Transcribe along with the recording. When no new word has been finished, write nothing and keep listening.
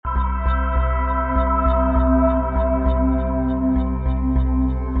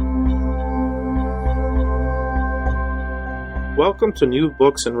Welcome to New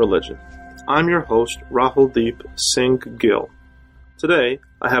Books in Religion. I'm your host, Rahuldeep Singh Gill. Today,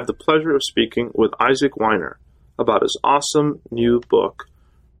 I have the pleasure of speaking with Isaac Weiner about his awesome new book,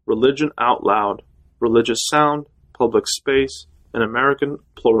 Religion Out Loud, Religious Sound, Public Space, and American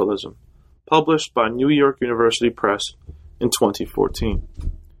Pluralism, published by New York University Press in 2014.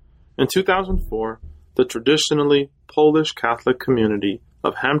 In 2004, the traditionally Polish Catholic community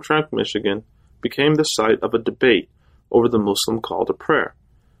of Hamtramck, Michigan, became the site of a debate over the Muslim call to prayer.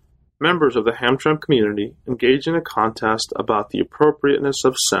 Members of the Hamtramck community engaged in a contest about the appropriateness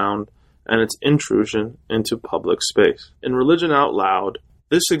of sound and its intrusion into public space. In Religion Out Loud,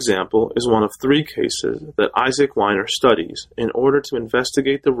 this example is one of three cases that Isaac Weiner studies in order to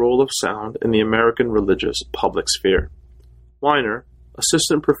investigate the role of sound in the American religious public sphere. Weiner,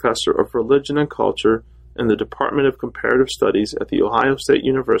 assistant professor of religion and culture in the Department of Comparative Studies at The Ohio State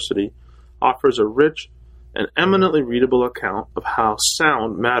University, offers a rich and eminently readable account of how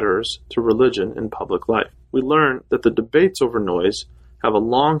sound matters to religion in public life. We learn that the debates over noise have a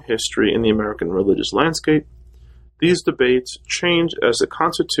long history in the American religious landscape. These debates change as the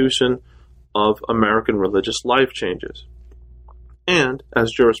constitution of American religious life changes, and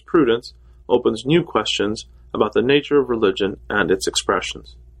as jurisprudence opens new questions about the nature of religion and its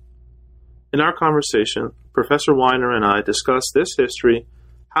expressions. In our conversation, Professor Weiner and I discuss this history,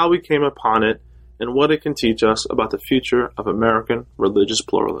 how we came upon it, and what it can teach us about the future of American religious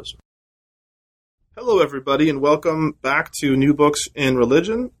pluralism. Hello, everybody, and welcome back to New Books in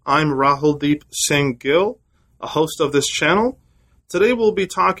Religion. I'm Rahuldeep Singh Gill, a host of this channel. Today we'll be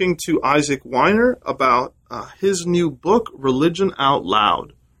talking to Isaac Weiner about his new book, Religion Out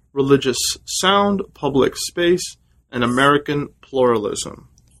Loud, Religious Sound, Public Space, and American Pluralism.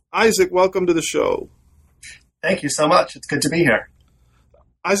 Isaac, welcome to the show. Thank you so much. It's good to be here.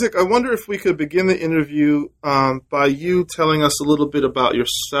 Isaac, I wonder if we could begin the interview by you telling us a little bit about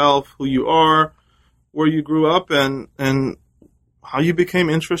yourself, who you are, where you grew up, and how you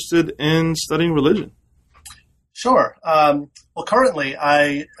became interested in studying religion. Sure. Well, currently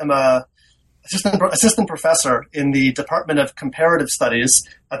I am a assistant professor in the Department of Comparative Studies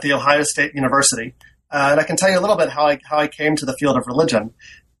at The Ohio State University, and I can tell you a little bit how I came to the field of religion.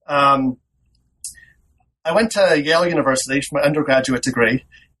 I went to Yale University for my undergraduate degree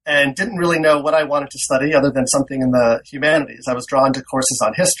and didn't really know what I wanted to study other than something in the humanities. I was drawn to courses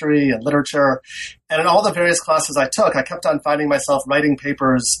on history and literature, and in all the various classes I took, I kept on finding myself writing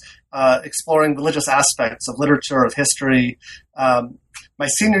papers exploring religious aspects of literature, of history. My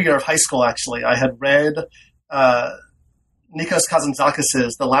senior year of high school, actually, I had read Nikos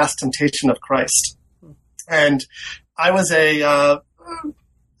Kazantzakis' The Last Temptation of Christ. And I was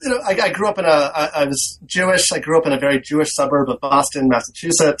I grew up I was Jewish. I grew up in a very Jewish suburb of Boston,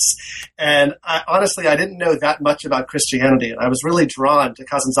 Massachusetts. And honestly, I didn't know that much about Christianity. And I was really drawn to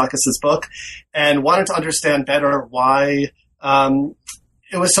Kazantzakis' book and wanted to understand better why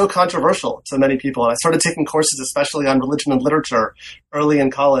it was so controversial to many people. And I started taking courses, especially on religion and literature, early in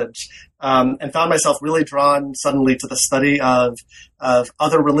college, and found myself really drawn suddenly to the study of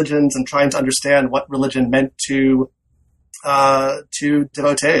other religions and trying to understand what religion meant to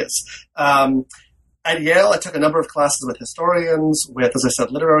devotees. At Yale, I took a number of classes with historians, with, as I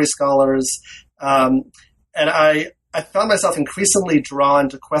said, literary scholars, and I found myself increasingly drawn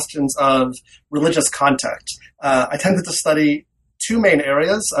to questions of religious contact. I tended to study two main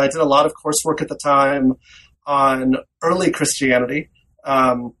areas. I did a lot of coursework at the time on early Christianity,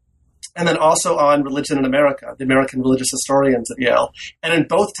 and then also on religion in America, the American religious historians at Yale. And in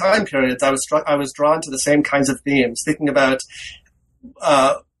both time periods, I was drawn to the same kinds of themes, thinking about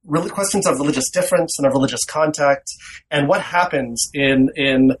questions of religious difference and of religious contact, and what happens in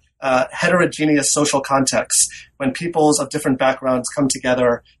heterogeneous social contexts when peoples of different backgrounds come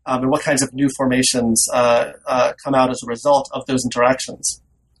together, and what kinds of new formations come out as a result of those interactions.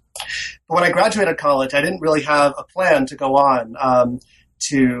 But when I graduated college, I didn't really have a plan to go on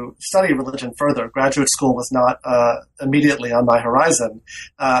to study religion further. Graduate school was not immediately on my horizon.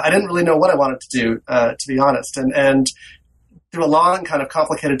 I didn't really know what I wanted to do, to be honest. And through a long, kind of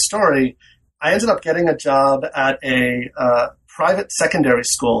complicated story, I ended up getting a job at a private secondary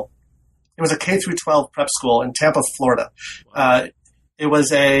school. It was a K through 12 prep school in Tampa, Florida. It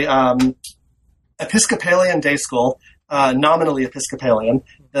was a Episcopalian day school, nominally Episcopalian.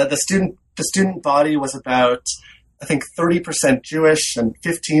 The student body was about, I think, 30% Jewish and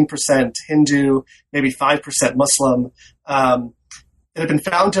 15% Hindu, maybe 5% Muslim. It had been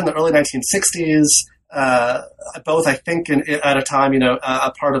founded in the early 1960s. both, I think, at a time,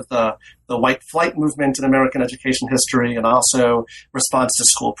 a part of the white flight movement in American education history, and also response to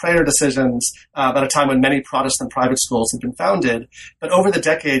school prayer decisions at a time when many Protestant private schools had been founded. But over the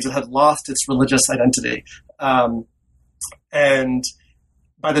decades, it had lost its religious identity. And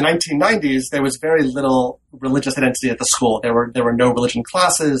by the 1990s, there was very little religious identity at the school. There were no religion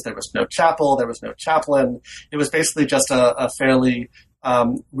classes. There was no chapel. There was no chaplain. It was basically just a fairly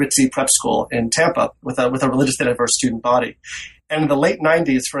ritzy prep school in Tampa with a religiously diverse student body. And in the late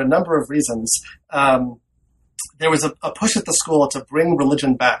 90s, for a number of reasons, there was a push at the school to bring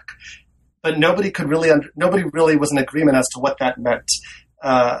religion back, but nobody really was in agreement as to what that meant.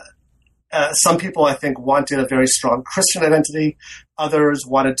 Some people, I think, wanted a very strong Christian identity. Others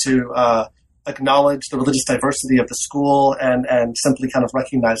wanted to acknowledge the religious diversity of the school and simply kind of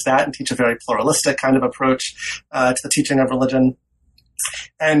recognize that and teach a very pluralistic kind of approach to the teaching of religion.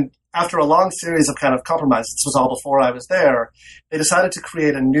 And after a long series of kind of compromises, this was all before I was there, they decided to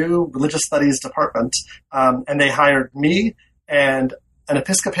create a new religious studies department, and they hired me and an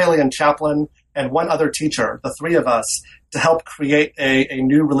Episcopalian chaplain and one other teacher, the three of us, to help create a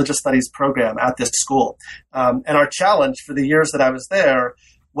new religious studies program at this school. And our challenge for the years that I was there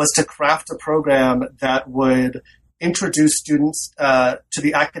was to craft a program that would introduce students to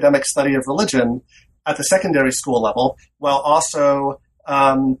the academic study of religion at the secondary school level, while also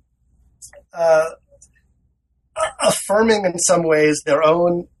affirming in some ways their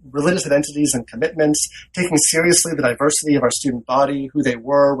own religious identities and commitments, taking seriously the diversity of our student body, who they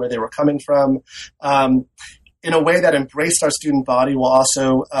were, where they were coming from, in a way that embraced our student body while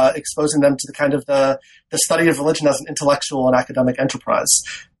also exposing them to the kind of the study of religion as an intellectual and academic enterprise.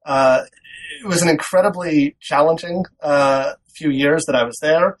 It was an incredibly challenging few years that I was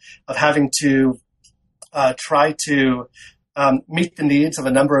there, of having to try to meet the needs of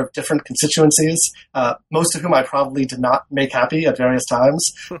a number of different constituencies, most of whom I probably did not make happy at various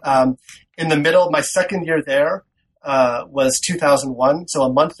times. In the middle, my second year there was 2001. So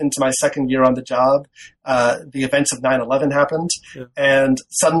a month into my second year on the job, the events of 9/11 happened. Yeah. And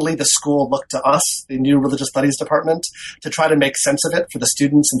suddenly the school looked to us, the new religious studies department, to try to make sense of it for the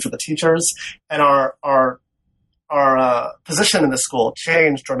students and for the teachers. And our position in the school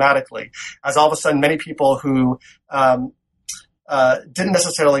changed dramatically, as all of a sudden many people who didn't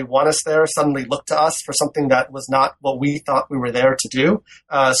necessarily want us there suddenly looked to us for something that was not what we thought we were there to do.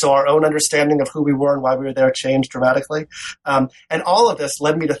 So our own understanding of who we were and why we were there changed dramatically. And all of this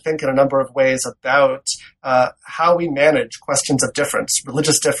led me to think in a number of ways about how we manage questions of difference,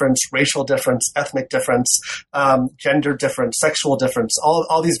 religious difference, racial difference, ethnic difference, gender difference, sexual difference,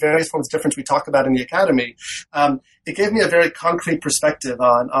 all these various forms of difference we talk about in the academy. It gave me a very concrete perspective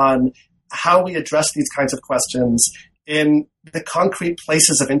on how we address these kinds of questions in the concrete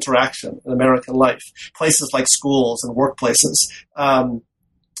places of interaction in American life, places like schools and workplaces. And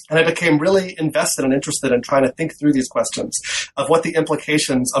I became really invested and interested in trying to think through these questions of what the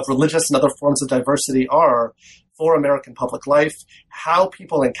implications of religious and other forms of diversity are for American public life, how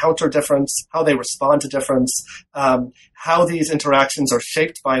people encounter difference, how they respond to difference, how these interactions are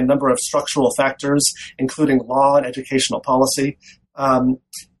shaped by a number of structural factors, including law and educational policy.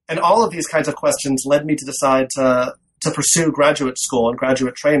 And all of these kinds of questions led me to decide to pursue graduate school and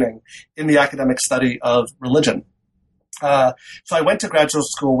graduate training in the academic study of religion. So I went to graduate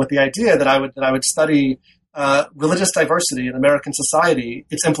school with the idea that I would study religious diversity in American society,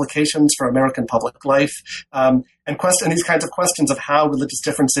 its implications for American public life, and these kinds of questions of how religious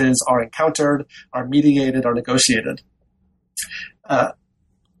differences are encountered, are mediated, are negotiated. I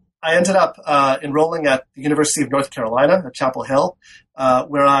ended up enrolling at the University of North Carolina at Chapel Hill,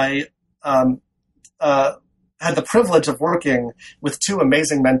 where I had the privilege of working with two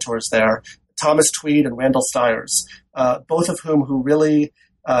amazing mentors there, Thomas Tweed and Randall Stiers, both of whom really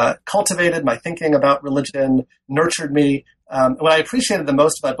cultivated my thinking about religion, nurtured me. What I appreciated the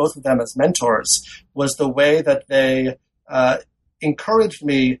most about both of them as mentors was the way that they encouraged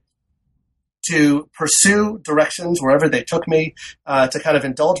me to pursue directions wherever they took me, to kind of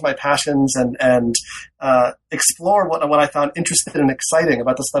indulge my passions and explore what I found interesting and exciting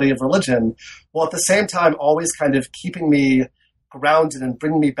about the study of religion, while at the same time always kind of keeping me grounded and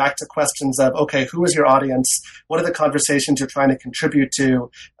bringing me back to questions of, okay, who is your audience? What are the conversations you're trying to contribute to?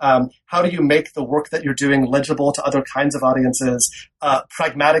 How do you make the work that you're doing legible to other kinds of audiences?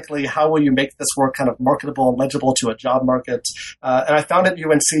 Pragmatically, how will you make this work kind of marketable and legible to a job market? And I found at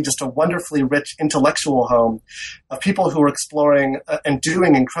UNC just a wonderfully rich intellectual home of people who were exploring and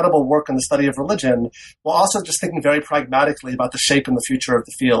doing incredible work in the study of religion, while also just thinking very pragmatically about the shape and the future of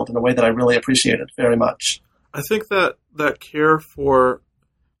the field in a way that I really appreciated very much. I think that care for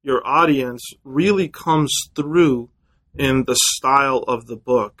your audience really comes through in the style of the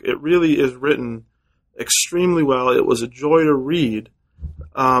book. It really is written extremely well. It was a joy to read.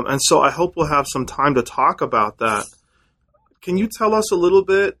 And so I hope we'll have some time to talk about that. Can you tell us a little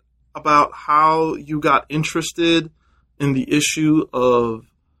bit about how you got interested in the issue of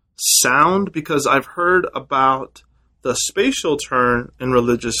sound? Because I've heard about the spatial turn in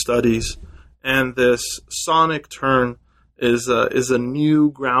religious studies, and this sonic turn is a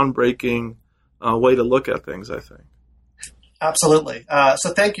new, groundbreaking way to look at things, I think. Absolutely.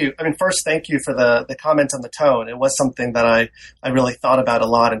 So thank you. I mean, first, thank you for the comment on the tone. It was something that I really thought about a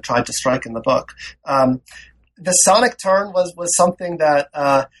lot and tried to strike in the book. The sonic turn was something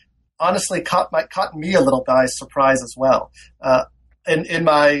that honestly caught me a little by surprise as well. In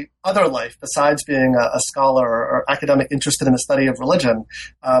my other life, besides being a scholar or academic interested in the study of religion,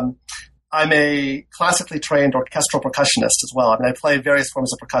 I'm a classically trained orchestral percussionist as well. I mean, I play various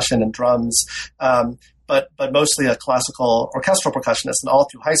forms of percussion and drums, but mostly a classical orchestral percussionist. And all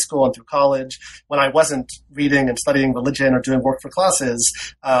through high school and through college, when I wasn't reading and studying religion or doing work for classes,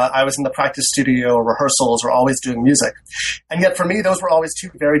 I was in the practice studio or rehearsals or always doing music. And yet for me, those were always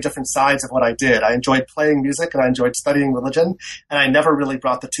two very different sides of what I did. I enjoyed playing music and I enjoyed studying religion, and I never really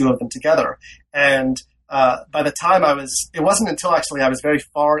brought the two of them together. And by the time it wasn't until actually I was very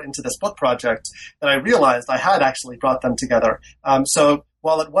far into this book project that I realized I had actually brought them together. So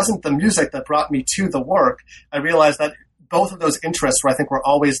while it wasn't the music that brought me to the work, I realized that both of those interests were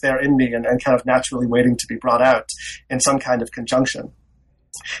always there in me and kind of naturally waiting to be brought out in some kind of conjunction.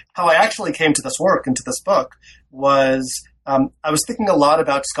 How I actually came to this work and to this book was I was thinking a lot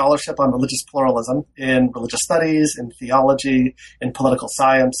about scholarship on religious pluralism in religious studies, in theology, in political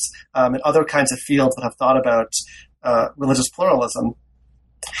science, and other kinds of fields that have thought about religious pluralism,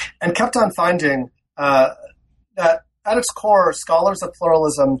 and kept on finding that at its core, scholars of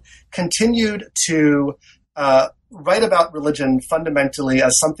pluralism continued to write about religion fundamentally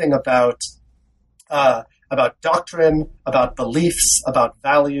as something about doctrine, about beliefs, about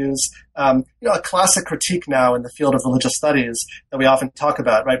values. A classic critique now in the field of religious studies that we often talk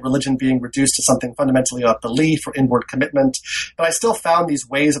about, right? Religion being reduced to something fundamentally about belief or inward commitment. But I still found these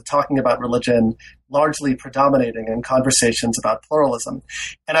ways of talking about religion largely predominating in conversations about pluralism.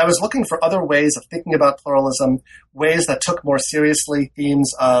 And I was looking for other ways of thinking about pluralism, ways that took more seriously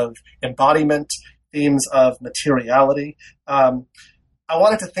themes of embodiment, themes of materiality. I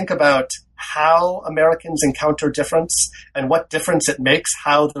wanted to think about how Americans encounter difference and what difference it makes,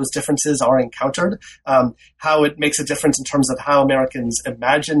 how those differences are encountered, how it makes a difference in terms of how Americans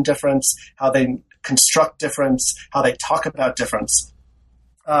imagine difference, how they construct difference, how they talk about difference.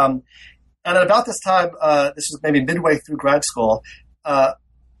 And at about this time, this was maybe midway through grad school, I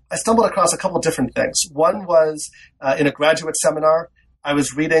stumbled across a couple of different things. One was in a graduate seminar, I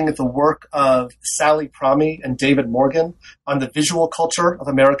was reading the work of Sally Promy and David Morgan on the visual culture of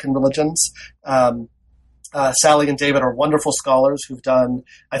American religions. Sally and David are wonderful scholars who've done,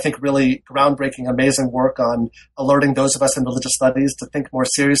 I think, really groundbreaking, amazing work on alerting those of us in religious studies to think more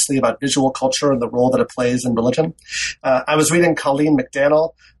seriously about visual culture and the role that it plays in religion. I was reading Colleen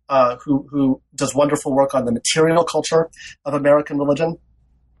McDaniel, who does wonderful work on the material culture of American religion.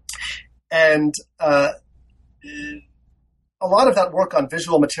 And a lot of that work on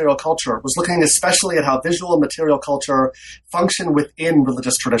visual material culture was looking especially at how visual and material culture function within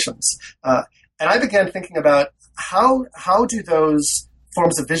religious traditions. And I began thinking about how do those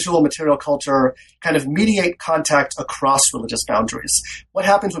forms of visual material culture kind of mediate contact across religious boundaries? What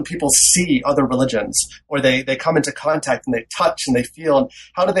happens when people see other religions, or they come into contact and they touch and they feel, and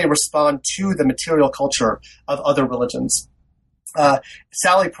how do they respond to the material culture of other religions?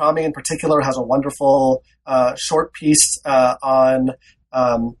 Sally Promy in particular has a wonderful short piece on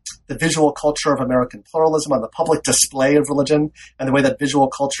the visual culture of American pluralism, on the public display of religion and the way that visual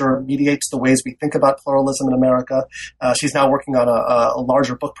culture mediates the ways we think about pluralism in America. She's now working on a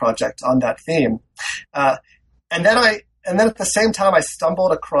larger book project on that theme. And then at the same time, I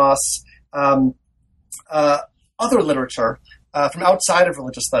stumbled across other literature from outside of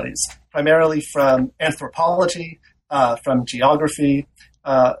religious studies, primarily from anthropology, from geography,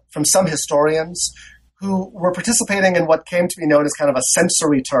 from some historians who were participating in what came to be known as kind of a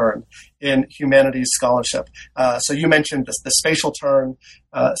sensory turn in humanities scholarship. So you mentioned the spatial turn.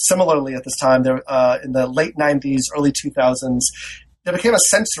 Similarly, at this time, there in the late 90s, early 2000s, there became a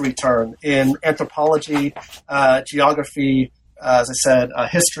sensory turn in anthropology, geography, as I said,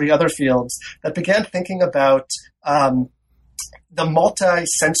 history, other fields that began thinking about the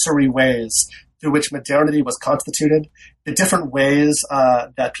multi-sensory ways through which modernity was constituted, the different ways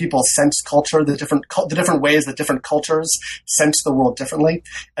that people sense culture, the different ways that different cultures sense the world differently,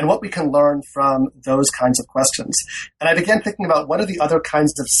 and what we can learn from those kinds of questions. And I began thinking about what are the other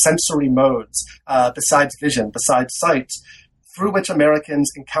kinds of sensory modes besides vision, besides sight, through which Americans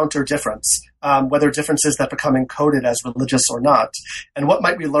encounter difference, whether differences that become encoded as religious or not, and what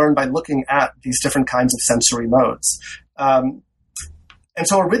might we learn by looking at these different kinds of sensory modes. And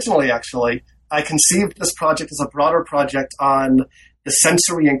so originally, actually, I conceived this project as a broader project on the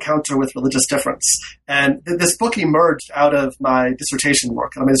sensory encounter with religious difference. And this book emerged out of my dissertation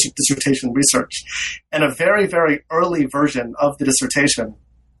work, my dissertation research. And a very, very early version of the dissertation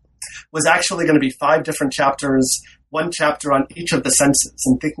was actually going to be 5 different chapters, 1 chapter on each of the senses,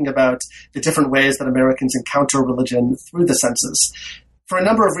 and thinking about the different ways that Americans encounter religion through the senses. For a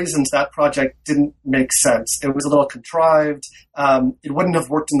number of reasons, that project didn't make sense. It was a little contrived. It wouldn't have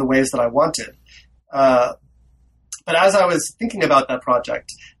worked in the ways that I wanted. But as I was thinking about that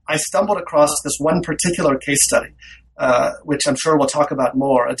project, I stumbled across this one particular case study, which I'm sure we'll talk about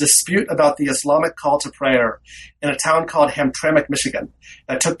more, a dispute about the Islamic call to prayer in a town called Hamtramck, Michigan,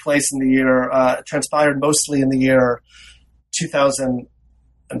 that took place in the year, transpired mostly in the year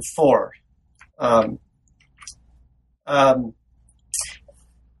 2004.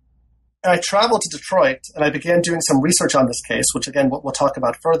 And I traveled to Detroit, and I began doing some research on this case, which, again, we'll talk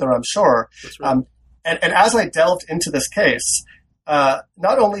about further, I'm sure. That's right. And as I delved into this case,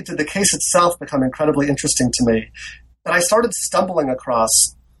 not only did the case itself become incredibly interesting to me, but I started stumbling across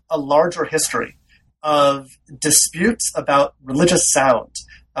a larger history of disputes about religious sound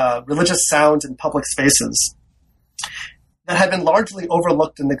in public spaces that had been largely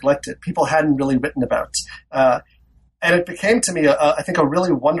overlooked and neglected. People hadn't really written about. And it became to me, I think, a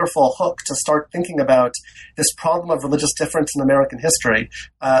really wonderful hook to start thinking about this problem of religious difference in American history,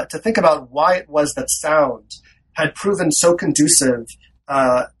 to think about why it was that sound had proven so conducive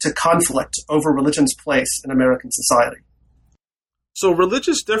to conflict over religion's place in American society. So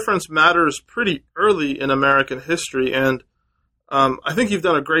religious difference matters pretty early in American history, and I think you've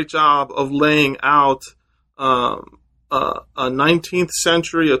done a great job of laying out a 19th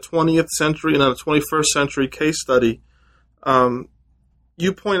century, a 20th century, and a 21st century case study.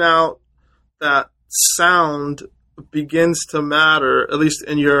 You point out that sound begins to matter, at least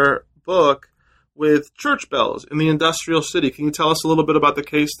in your book, with church bells in the industrial city. Can you tell us a little bit about the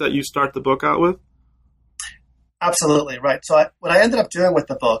case that you start the book out with? Absolutely, right. So what I ended up doing with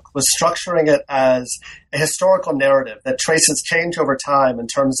the book was structuring it as a historical narrative that traces change over time in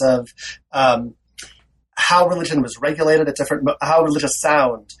terms of how religion was regulated at how religious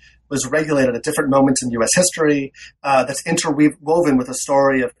sound was regulated at different moments in U.S. history, that's interwoven with a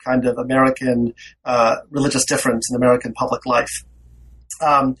story of kind of American religious difference in American public life.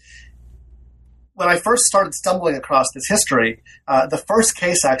 When I first started stumbling across this history, the first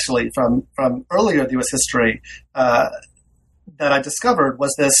case actually from earlier U.S. history that I discovered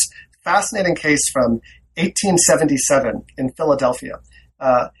was this fascinating case from 1877 in Philadelphia.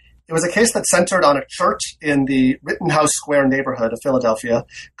 It was a case that centered on a church in the Rittenhouse Square neighborhood of Philadelphia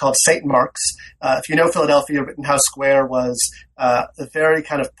called St. Mark's. If you know Philadelphia, Rittenhouse Square was a very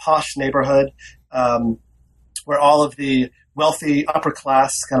kind of posh neighborhood where all of the wealthy,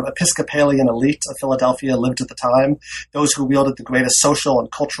 upper-class, kind of Episcopalian elite of Philadelphia lived at the time, those who wielded the greatest social and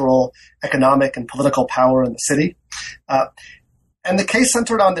cultural, economic, and political power in the city. And the case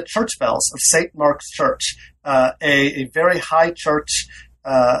centered on the church bells of St. Mark's Church, a very high church,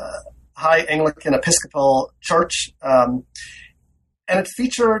 high Anglican Episcopal church. And it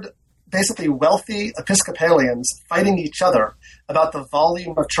featured basically wealthy Episcopalians fighting each other about the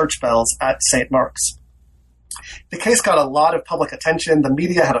volume of church bells at St. Mark's. The case got a lot of public attention. The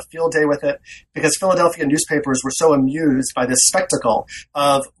media had a field day with it because Philadelphia newspapers were so amused by this spectacle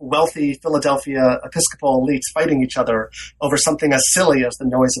of wealthy Philadelphia Episcopal elites fighting each other over something as silly as the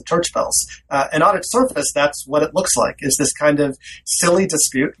noise of church bells. And on its surface, that's what it looks like, is this kind of silly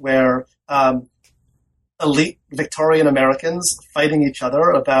dispute where elite Victorian Americans fighting each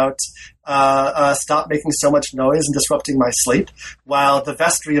other about stop making so much noise and disrupting my sleep, while the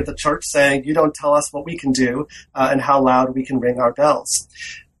vestry of the church saying, you don't tell us what we can do and how loud we can ring our bells.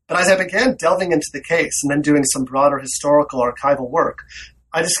 But as I began delving into the case and then doing some broader historical archival work,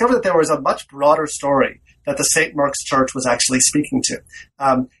 I discovered that there was a much broader story that the St. Mark's Church was actually speaking to.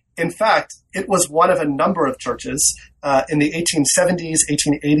 In fact, it was one of a number of churches in the 1870s,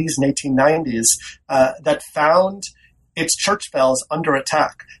 1880s, and 1890s that found its church bells under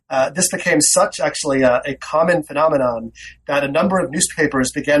attack. This became such actually a common phenomenon that a number of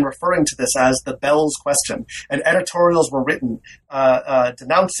newspapers began referring to this as the bells question, and editorials were written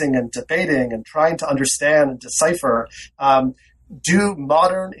denouncing and debating and trying to understand and decipher, do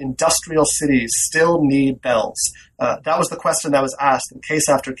modern industrial cities still need bells? That was the question that was asked in case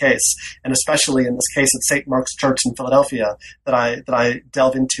after case, and especially in this case at St. Mark's Church in Philadelphia that I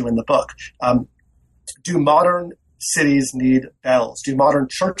delve into in the book. Do modern cities need bells? Do modern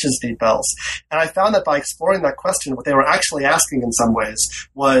churches need bells? And I found that by exploring that question, what they were actually asking in some ways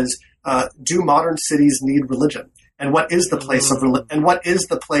was, do modern cities need religion? And what is the place of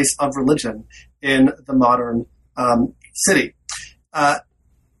religion in the modern city?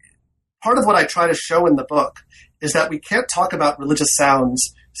 Part of what I try to show in the book is that we can't talk about religious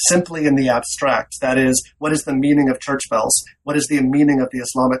sounds simply in the abstract. That is, what is the meaning of church bells? What is the meaning of the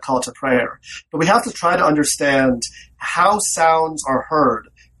Islamic call to prayer? But we have to try to understand how sounds are heard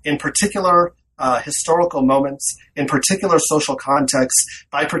in particular historical moments, in particular social contexts,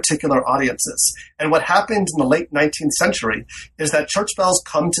 by particular audiences. And what happened in the late 19th century is that church bells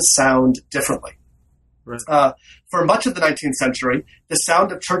come to sound differently. Right. For much of the 19th century, the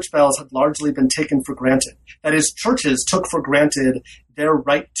sound of church bells had largely been taken for granted. That is, churches took for granted their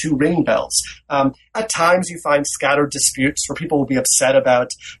right to ring bells. At times, you find scattered disputes where people will be upset about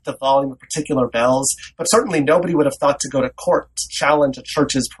the volume of particular bells, but certainly nobody would have thought to go to court to challenge a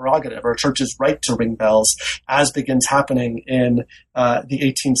church's prerogative or a church's right to ring bells, as begins happening in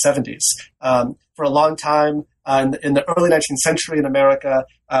the 1870s. For a long time, in the early 19th century in America,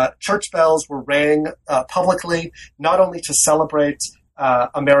 church bells were rang publicly, not only to celebrate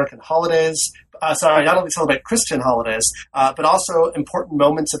American holidays, not only celebrate Christian holidays, but also important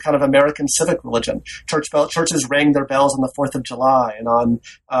moments of kind of American civic religion. Churches rang their bells on the 4th of July and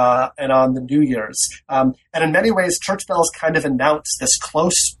on the New Year's. And in many ways, church bells kind of announce this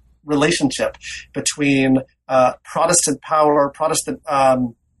close relationship between Protestant power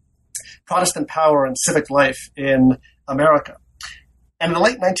and civic life in America. And in the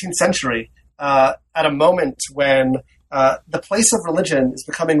late 19th century, at a moment when the place of religion is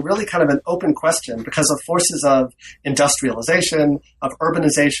becoming really kind of an open question because of forces of industrialization, of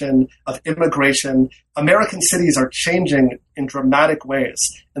urbanization, of immigration, American cities are changing in dramatic ways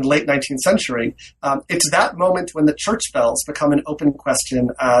in the late 19th century. It's that moment when the church bells become an open question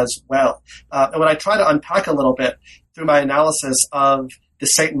as well. And when I try to unpack a little bit through my analysis of the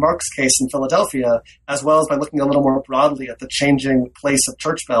St. Mark's case in Philadelphia, as well as by looking a little more broadly at the changing place of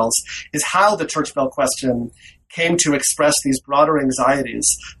church bells, is how the church bell question came to express these broader anxieties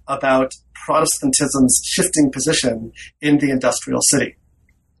about Protestantism's shifting position in the industrial city.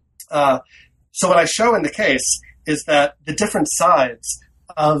 So what I show in the case is that the different sides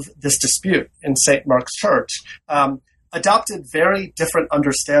of this dispute in St. Mark's Church adopted very different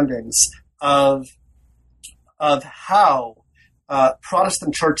understandings of how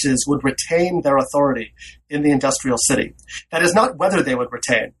Protestant churches would retain their authority in the industrial city. That is not whether they would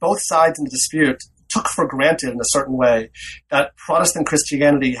retain. Both sides in the dispute took for granted in a certain way that Protestant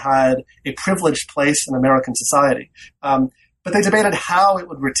Christianity had a privileged place in American society. But they debated how it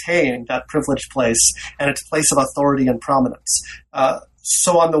would retain that privileged place and its place of authority and prominence.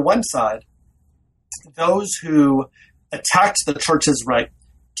 So on the one side, those who attacked the church's right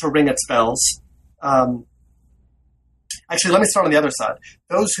to ring its bells, actually, let me start on the other side.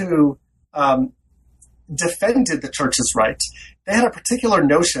 Those who defended the church's right, they had a particular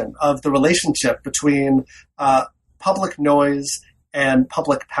notion of the relationship between public noise and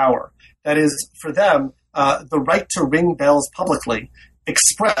public power. That is, for them, the right to ring bells publicly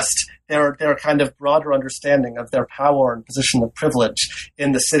expressed their kind of broader understanding of their power and position of privilege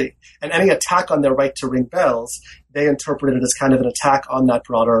in the city. And any attack on their right to ring bells, they interpreted it as kind of an attack on that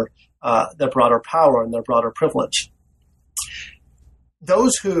their broader power and their broader privilege.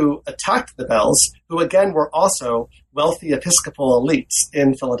 Those who attacked the bells, who again were also wealthy Episcopal elites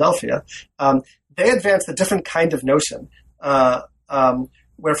in Philadelphia, they advanced a different kind of notion,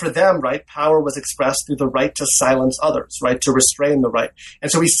 where for them, right, power was expressed through the right to silence others, right, to restrain the right. And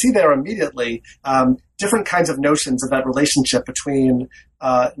so we see there immediately different kinds of notions of that relationship between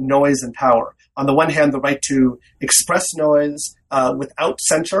noise and power. On the one hand, the right to express noise without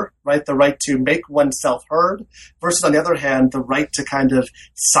censure, right, the right to make oneself heard, versus on the other hand, the right to kind of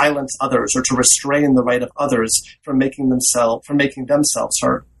silence others or to restrain the right of others from making themselves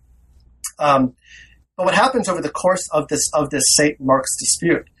heard. But what happens over the course of this St. Mark's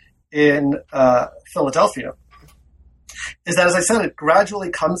dispute in Philadelphia is that, as I said, it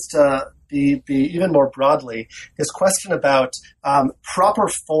gradually comes to be even more broadly this question about proper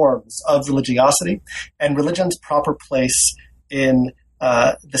forms of religiosity and religion's proper place in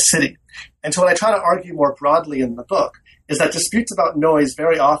the city. And so what I try to argue more broadly in the book is that disputes about noise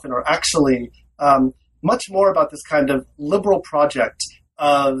very often are actually much more about this kind of liberal project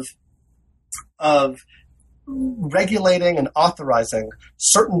of regulating and authorizing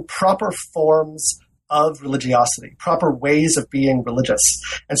certain proper forms of religiosity, proper ways of being religious.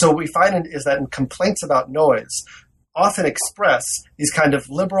 And so what we find is that in complaints about noise often express these kind of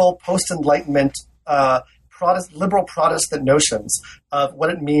liberal, post-Enlightenment, liberal Protestant notions of what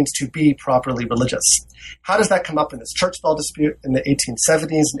it means to be properly religious. How does that come up in this church bell dispute in the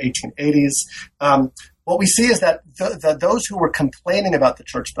 1870s and 1880s? What we see is that those who were complaining about the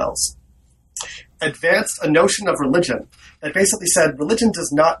church bells advanced a notion of religion that basically said religion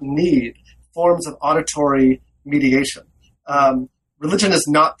does not need forms of auditory mediation. Religion is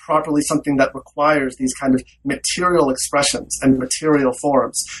not properly something that requires these kind of material expressions and material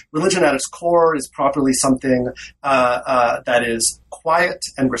forms. Religion at its core is properly something that is quiet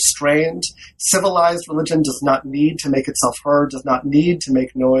and restrained. Civilized religion does not need to make itself heard, does not need to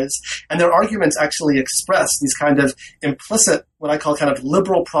make noise. And their arguments actually express these kind of implicit, what I call kind of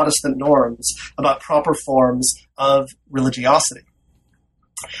liberal Protestant norms about proper forms of religiosity.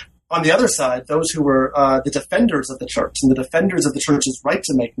 On the other side, those who were the defenders of the church and the defenders of the church's right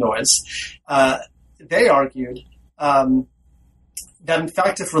to make noise, they argued that, in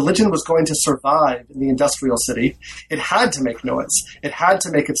fact, if religion was going to survive in the industrial city, it had to make noise. It had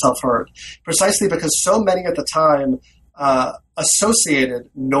to make itself heard, precisely because so many at the time associated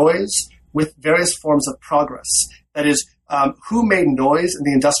noise with various forms of progress. That is, who made noise in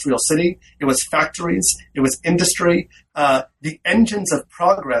the industrial city? It was factories. It was industry. The engines of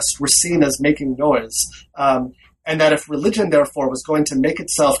progress were seen as making noise. And that if religion, therefore, was going to make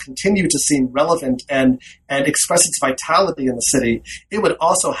itself continue to seem relevant and express its vitality in the city, it would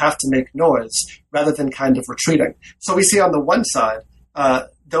also have to make noise rather than kind of retreating. So we see on the one side,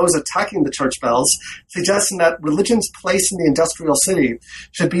 those attacking the church bells, suggesting that religion's place in the industrial city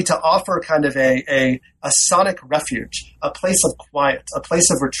should be to offer kind of a sonic refuge, a place of quiet, a place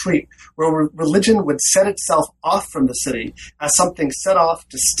of retreat, where religion would set itself off from the city as something set off,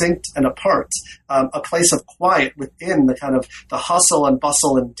 distinct and apart, a place of quiet within the kind of the hustle and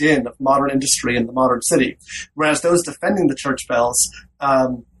bustle and din of modern industry in the modern city. Whereas those defending the church bells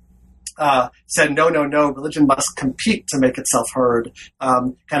said, no, religion must compete to make itself heard,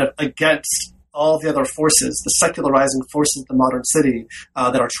 kind of against all the other forces, the secularizing forces of the modern city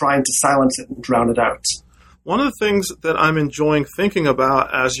that are trying to silence it and drown it out. One of the things that I'm enjoying thinking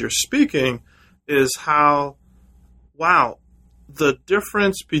about as you're speaking is how, the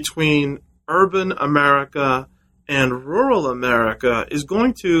difference between urban America and rural America is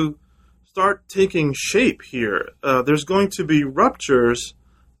going to start taking shape here. There's going to be ruptures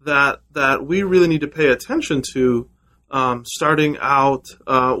that we really need to pay attention to, starting out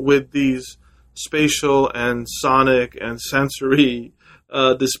with these spatial and sonic and sensory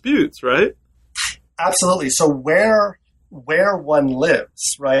disputes, right? Absolutely. So where one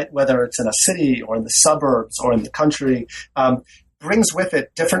lives, right, whether it's in a city or in the suburbs or in the country, brings with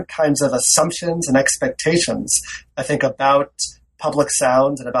it different kinds of assumptions and expectations, I think, about public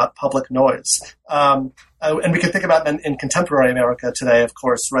sound and about public noise. And we can think about in contemporary America today, of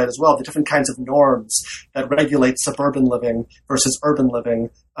course, right, as well, the different kinds of norms that regulate suburban living versus urban living,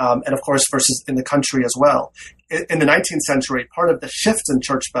 and of course, versus in the country as well. In the 19th century, part of the shift in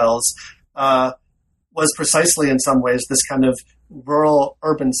church bells was precisely in some ways this kind of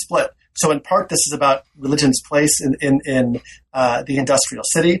rural-urban split. So in part, this is about religion's place in the industrial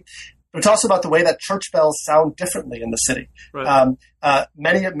city. But it's also about the way that church bells sound differently in the city. Right.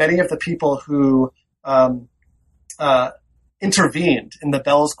 Many of the people who intervened in the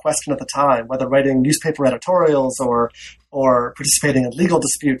bells question at the time, whether writing newspaper editorials or participating in legal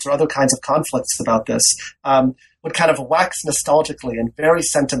disputes or other kinds of conflicts about this, would kind of wax nostalgically and very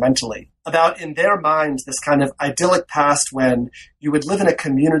sentimentally about, in their minds, this kind of idyllic past when you would live in a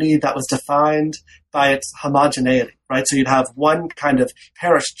community that was defined by its homogeneity, right? So you'd have one kind of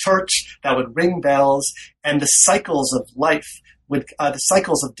parish church that would ring bells, and the cycles of life the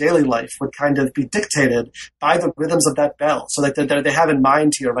cycles of daily life would kind of be dictated by the rhythms of that bell. So that they have in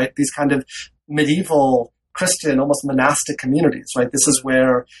mind here, right, these kind of medieval Christian, almost monastic communities, right? This is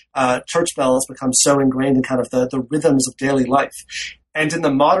where church bells become so ingrained in kind of the rhythms of daily life. And in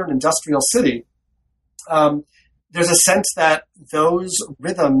the modern industrial city, there's a sense that those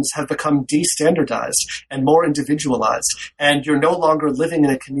rhythms have become de-standardized and more individualized. And you're no longer living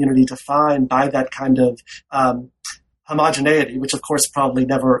in a community defined by that kind of homogeneity, which of course probably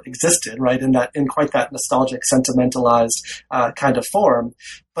never existed, right, in quite that nostalgic, sentimentalized kind of form,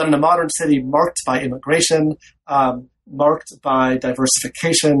 but in a modern city marked by immigration, marked by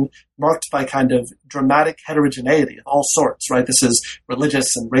diversification, marked by kind of dramatic heterogeneity of all sorts, right? This is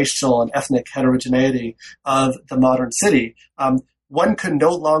religious and racial and ethnic heterogeneity of the modern city. One can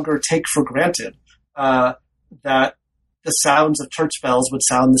no longer take for granted that the sounds of church bells would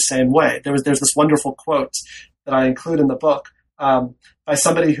sound the same way. There's this wonderful quote that I include in the book by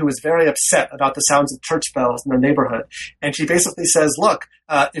somebody who was very upset about the sounds of church bells in their neighborhood. And she basically says, look,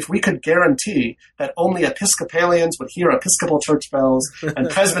 if we could guarantee that only Episcopalians would hear Episcopal church bells and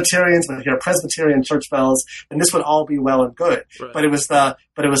Presbyterians would hear Presbyterian church bells, then this would all be well and good. Right. But it was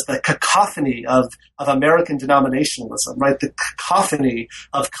the cacophony of American denominationalism, right? The cacophony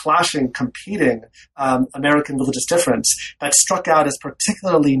of clashing, competing American religious difference that struck out as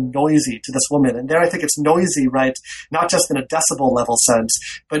particularly noisy to this woman. And there I think it's noisy, right? Not just in a decibel level sense,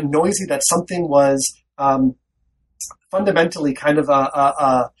 but noisy that something was fundamentally kind of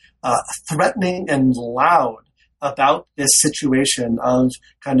threatening and loud about this situation of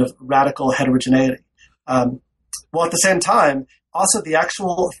kind of radical heterogeneity. While at the same time, also the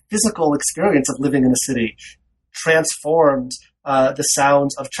actual physical experience of living in a city transformed the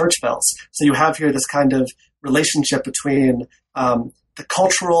sounds of church bells. So you have here this kind of relationship between the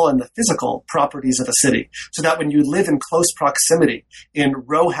cultural and the physical properties of a city, so that when you live in close proximity in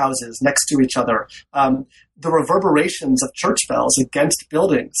row houses next to each other, the reverberations of church bells against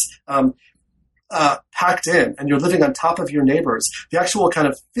buildings packed in, and you're living on top of your neighbors, the actual kind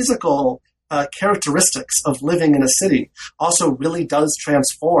of physical characteristics of living in a city also really does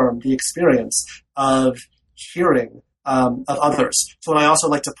transform the experience of hearing of others. So what I also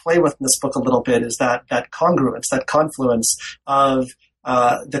like to play with in this book a little bit is that congruence, that confluence of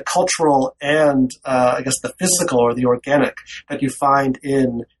the cultural and I guess the physical or the organic that you find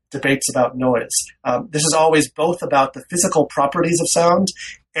in debates about noise. This is always both about the physical properties of sound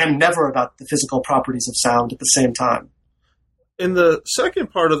and never about the physical properties of sound at the same time. In the second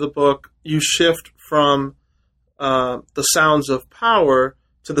part of the book, you shift from the sounds of power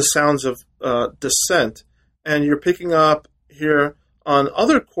to the sounds of dissent. And you're picking up here on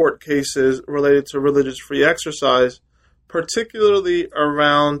other court cases related to religious free exercise, particularly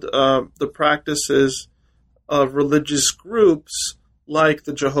around the practices of religious groups like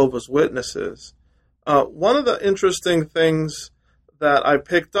the Jehovah's Witnesses. One of the interesting things that I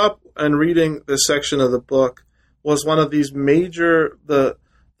picked up in reading this section of the book was one of these major, the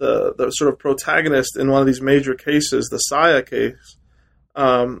sort of protagonist in one of these major cases, the Saya case.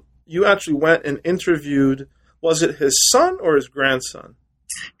 You actually went and interviewed, was it his son or his grandson?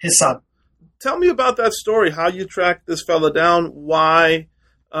 His son. Tell me about that story, how you tracked this fellow down, why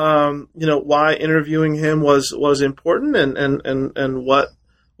interviewing him was important and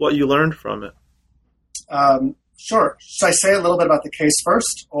what you learned from it. Sure. Should I say a little bit about the case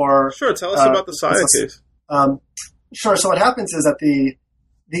first? Or sure, tell us about the Saya case. Sure. So what happens is at the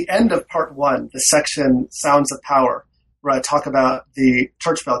end of part one, the section Sounds of Power, where I talk about the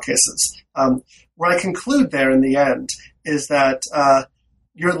church bell cases, where I conclude there in the end is that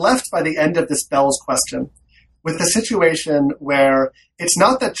you're left by the end of this bells question with the situation where it's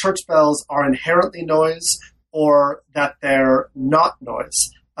not that church bells are inherently noise or that they're not noise,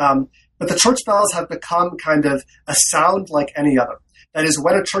 but the church bells have become kind of a sound like any other. That is,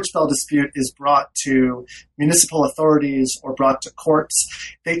 when a church bell dispute is brought to municipal authorities or brought to courts,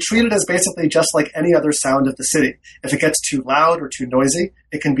 they treat it as basically just like any other sound of the city. If it gets too loud or too noisy,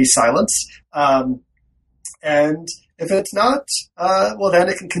 it can be silenced. And if it's not, well, then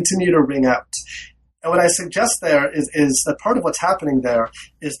it can continue to ring out. And what I suggest there is that part of what's happening there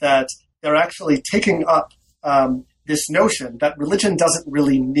is that they're actually taking up this notion that religion doesn't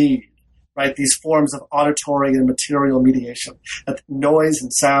really need, right, these forms of auditory and material mediation, that noise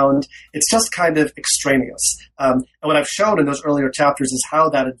and sound, it's just kind of extraneous. And what I've shown in those earlier chapters is how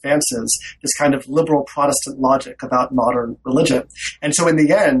that advances this kind of liberal Protestant logic about modern religion. And so in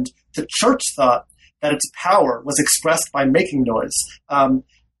the end, the church thought that its power was expressed by making noise.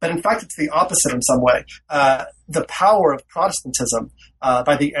 But in fact, it's the opposite in some way. The power of Protestantism,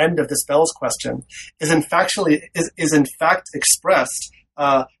 by the end of this bells question, is in fact expressed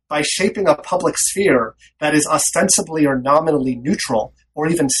by shaping a public sphere that is ostensibly or nominally neutral, or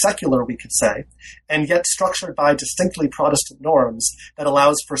even secular, we could say, and yet structured by distinctly Protestant norms that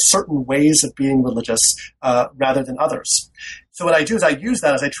allows for certain ways of being religious rather than others. So what I do is I use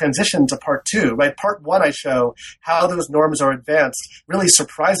that as I transition to part two, right? Part one, I show how those norms are advanced, really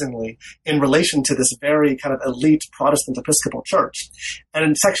surprisingly, in relation to this very kind of elite Protestant Episcopal Church. And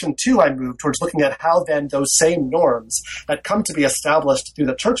in section two, I move towards looking at how then those same norms that come to be established through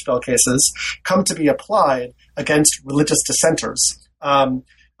the church bill cases come to be applied against religious dissenters.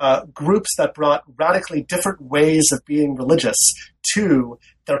 Groups that brought radically different ways of being religious to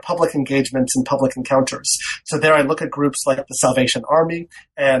their public engagements and public encounters. So there I look at groups like the Salvation Army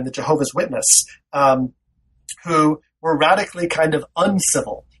and the Jehovah's Witness, who were radically kind of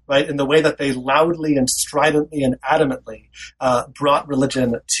uncivil, right, in the way that they loudly and stridently and adamantly brought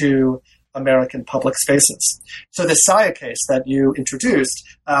religion to American public spaces. So the Saya case that you introduced,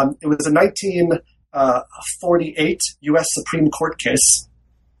 it was a 1948 U.S. Supreme Court case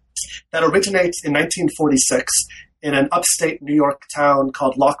that originates in 1946 in an upstate New York town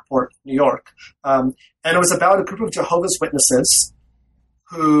called Lockport, New York. And it was about a group of Jehovah's Witnesses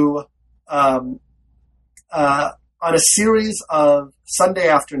who, on a series of Sunday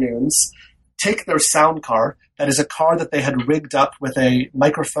afternoons, take their sound car, that is a car that they had rigged up with a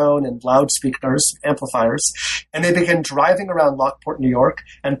microphone and loudspeakers, amplifiers, and they begin driving around Lockport, New York,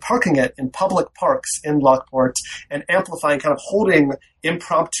 and parking it in public parks in Lockport and amplifying, kind of holding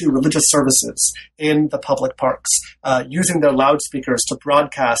impromptu religious services in the public parks, using their loudspeakers to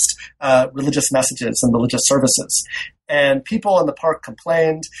broadcast religious messages and religious services. And people in the park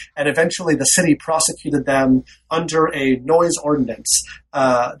complained, and eventually the city prosecuted them under a noise ordinance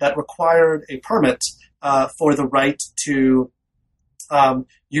that required a permit for the right to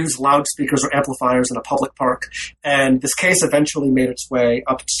use loudspeakers or amplifiers in a public park. And this case eventually made its way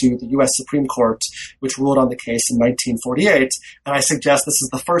up to the U.S. Supreme Court, which ruled on the case in 1948. And I suggest this is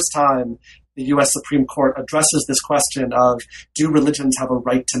the first time the U.S. Supreme Court addresses this question of, do religions have a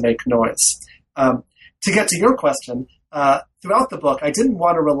right to make noise? To get to your question, throughout the book, I didn't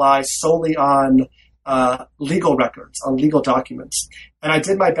want to rely solely on legal records, on legal documents. And I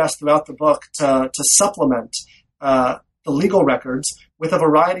did my best throughout the book to supplement the legal records with a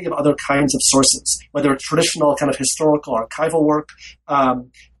variety of other kinds of sources, whether it's traditional kind of historical archival work,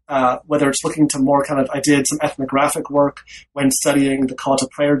 whether it's looking to more kind of, I did some ethnographic work when studying the call to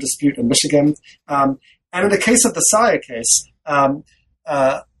prayer dispute in Michigan. And in the case of the Saya case,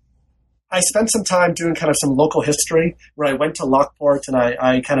 I spent some time doing kind of some local history where I went to Lockport and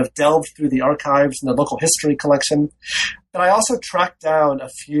I kind of delved through the archives and the local history collection. But I also tracked down a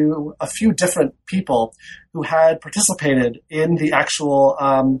few different people who had participated in the actual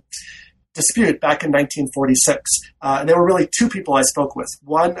dispute back in 1946. And there were really two people I spoke with.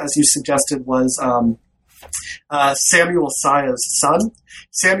 One, as you suggested, was Samuel Saya's son.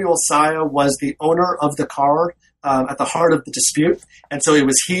 Samuel Saya was the owner of the car at the heart of the dispute. And so it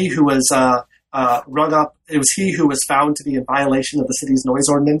was he who was rung up. It was he who was found to be in violation of the city's noise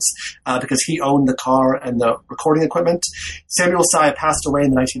ordinance because he owned the car and the recording equipment. Samuel Saya passed away in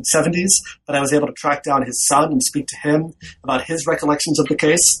the 1970s, but I was able to track down his son and speak to him about his recollections of the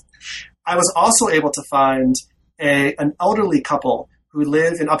case. I was also able to find an elderly couple who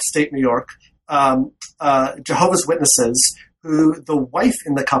live in upstate New York, Jehovah's Witnesses, who the wife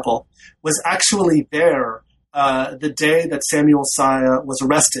in the couple was actually there the day that Samuel Saya was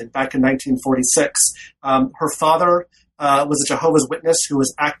arrested back in 1946. Her father was a Jehovah's Witness who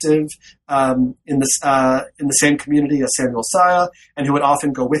was active in the same community as Samuel Saya, and who would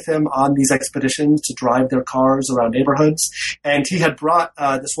often go with him on these expeditions to drive their cars around neighborhoods. And he had brought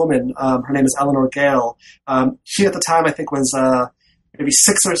this woman, her name is Eleanor Gale. She at the time I think was maybe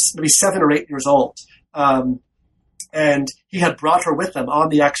 7 or 8 years old. And he had brought her with him on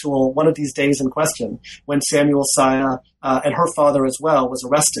the actual one of these days in question when Samuel Saya and her father as well was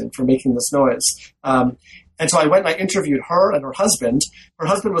arrested for making this noise. And so I went and I interviewed her and her husband. Her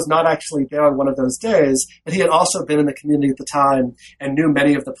husband was not actually there on one of those days, but he had also been in the community at the time and knew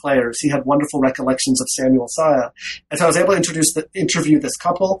many of the players. He had wonderful recollections of Samuel Saya. And so I was able to interview this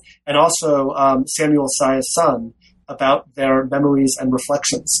couple and also Samuel Saya's son about their memories and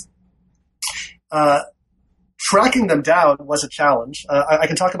reflections. Tracking them down was a challenge. I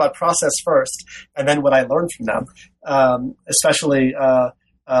can talk about process first and then what I learned from them, especially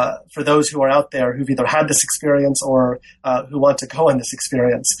for those who are out there who've either had this experience or who want to go on this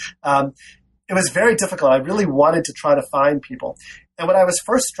experience. It was very difficult. I really wanted to try to find people. And what I was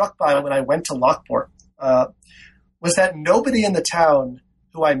first struck by when I went to Lockport was that nobody in the town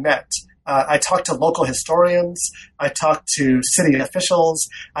who I met, I talked to local historians. I talked to city officials.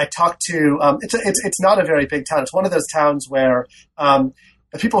 I talked to. It's not a very big town. It's one of those towns where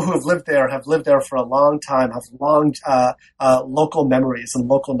the people who have lived there for a long time, have long local memories and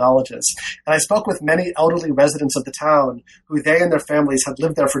local knowledges. And I spoke with many elderly residents of the town who they and their families had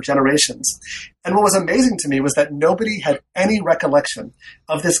lived there for generations. And what was amazing to me was that nobody had any recollection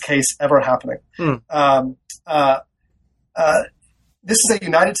of this case ever happening. This is a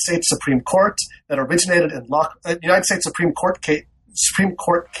United States Supreme Court that originated in United States Supreme Court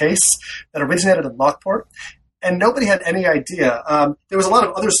case that originated in Lockport, and nobody had any idea. There was a lot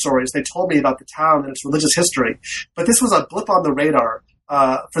of other stories they told me about the town and its religious history, but this was a blip on the radar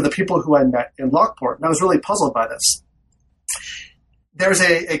for the people who I met in Lockport, and I was really puzzled by this. There's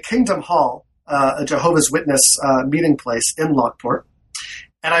a Kingdom Hall, a Jehovah's Witness meeting place in Lockport,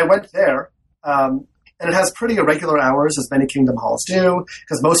 and I went there. And it has pretty irregular hours, as many Kingdom Halls do,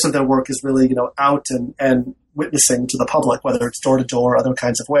 because most of their work is really, out and witnessing to the public, whether it's door to door or other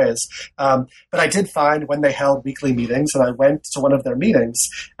kinds of ways. But I did find when they held weekly meetings, and I went to one of their meetings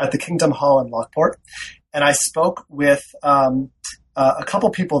at the Kingdom Hall in Lockport, and I spoke with a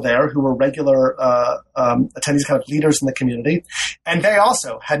couple people there who were regular attendees, kind of leaders in the community, and they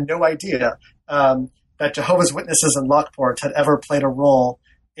also had no idea that Jehovah's Witnesses in Lockport had ever played a role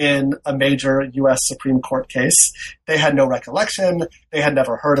in a major U.S. Supreme Court case. They had no recollection. They had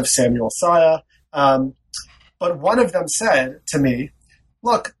never heard of Samuel Saya. But one of them said to me,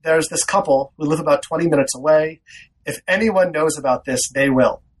 look, there's this couple who live about 20 minutes away. If anyone knows about this, they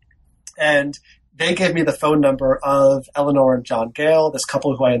will. And they gave me the phone number of Eleanor and John Gale, this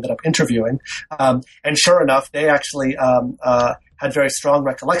couple who I ended up interviewing. And sure enough, they actually had very strong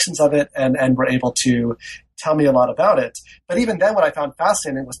recollections of it and were able to tell me a lot about it. But even then, what I found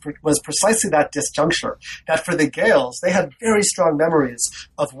fascinating was precisely that disjuncture, that for the Gales, they had very strong memories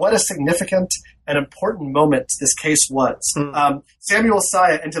of what a significant and important moment this case was. Samuel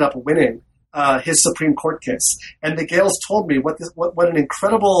Saya ended up winning his Supreme Court case, and the Gales told me what an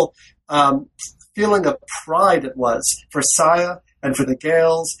incredible feeling of pride it was for Saya and for the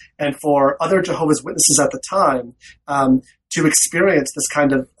Gales and for other Jehovah's Witnesses at the time to experience this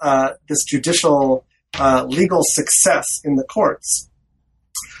kind of this judicial legal success in the courts.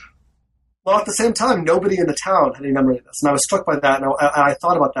 Well, at the same time, nobody in the town had any memory of this. And I was struck by that, and I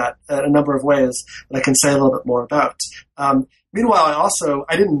thought about that in a number of ways that I can say a little bit more about. Meanwhile,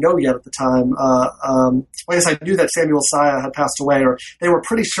 I didn't know yet at the time, I guess I knew that Samuel Saya had passed away, or they were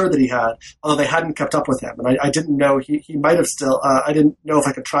pretty sure that he had, although they hadn't kept up with him. And I didn't know, he might have still, I didn't know if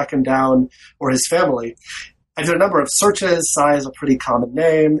I could track him down or his family. I did a number of searches. Saya is a pretty common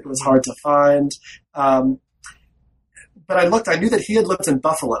name. It was hard to find. But I knew that he had lived in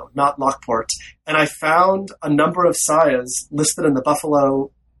Buffalo, not Lockport. And I found a number of Sayas listed in the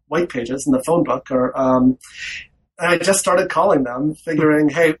Buffalo white pages in the phone book. And I just started calling them, figuring,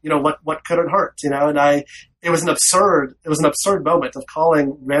 hey, what could it hurt? And it was an absurd moment of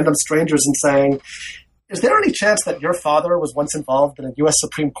calling random strangers and saying, is there any chance that your father was once involved in a U.S.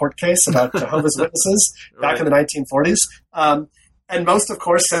 Supreme Court case about Jehovah's Witnesses back in the 1940s? And most, of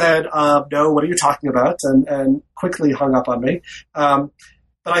course, said, no, what are you talking about? And quickly hung up on me. But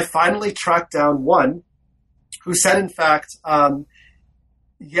I finally tracked down one who said, in fact,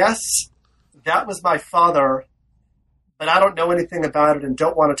 yes, that was my father, but I don't know anything about it and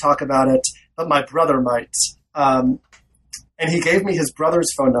don't want to talk about it, but my brother might. And he gave me his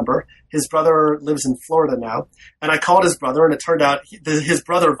brother's phone number. His brother lives in Florida now. And I called his brother, and it turned out his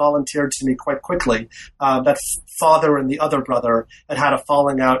brother volunteered to me quite quickly. That father and the other brother had a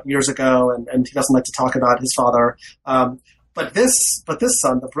falling out years ago, and he doesn't like to talk about his father. But this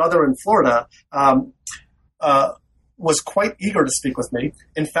son, the brother in Florida, was quite eager to speak with me.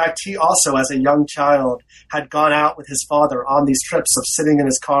 In fact, he also, as a young child, had gone out with his father on these trips of sitting in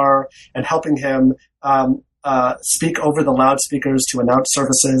his car and helping him speak over the loudspeakers to announce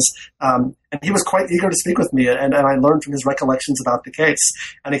services. And he was quite eager to speak with me, and I learned from his recollections about the case.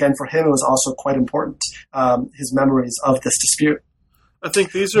 And again, for him, it was also quite important, his memories of this dispute. I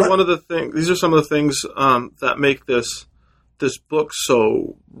think these are some of the things that make this book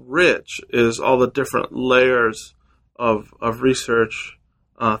so rich, is all the different layers of research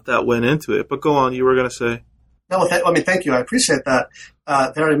that went into it. But go on, you were going to say. No, thank you. I appreciate that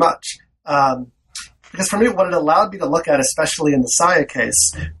very much. Because for me, what it allowed me to look at, especially in the Saya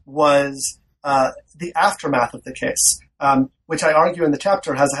case, was the aftermath of the case, which I argue in the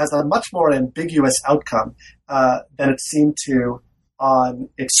chapter has a much more ambiguous outcome than it seemed to on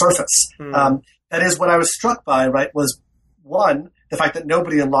its surface. That is, what I was struck by, right, was one, the fact that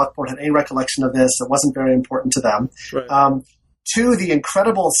nobody in Lockport had any recollection of this. It wasn't very important to them. Right. Two, the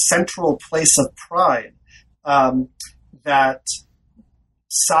incredible central place of pride that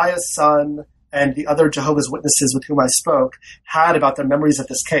Saya's son and the other Jehovah's Witnesses with whom I spoke had about their memories of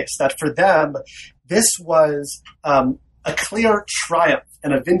this case. That for them, this was a clear triumph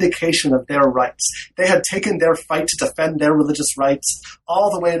and a vindication of their rights. They had taken their fight to defend their religious rights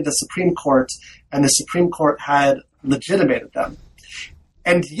all the way to the Supreme Court, and the Supreme Court had legitimated them.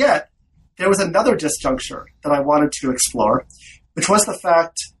 And yet, there was another disjuncture that I wanted to explore, which was the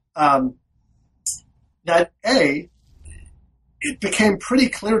fact that it became pretty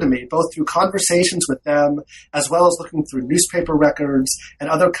clear to me, both through conversations with them, as well as looking through newspaper records and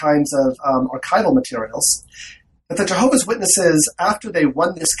other kinds of archival materials, that the Jehovah's Witnesses, after they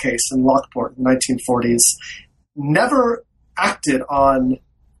won this case in Lockport in the 1940s, never acted on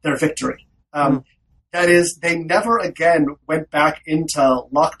their victory. That is, they never again went back into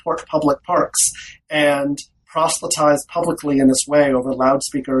Lockport public parks and proselytized publicly in this way over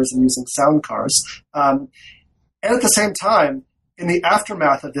loudspeakers and using sound cars. And at the same time, in the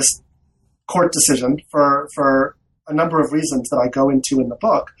aftermath of this court decision, for a number of reasons that I go into in the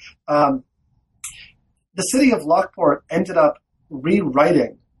book, the city of Lockport ended up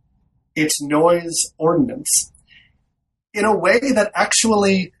rewriting its noise ordinance in a way that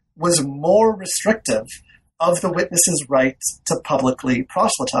actually was more restrictive of the witnesses' right to publicly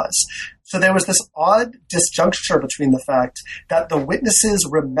proselytize. So there was this odd disjuncture between the fact that the witnesses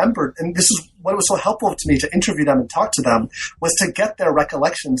remembered, and this is what was so helpful to me to interview them and talk to them, was to get their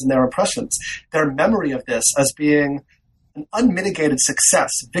recollections and their impressions, their memory of this as being an unmitigated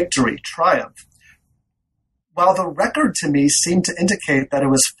success, victory, triumph. While the record to me seemed to indicate that it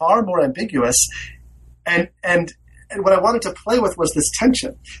was far more ambiguous, and what I wanted to play with was this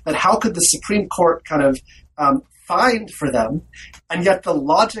tension, that how could the Supreme Court kind of find for them, and yet the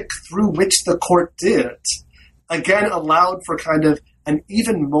logic through which the court did it, again, allowed for kind of an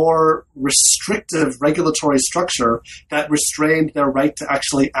even more restrictive regulatory structure that restrained their right to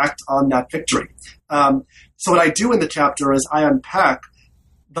actually act on that victory. So what I do in the chapter is I unpack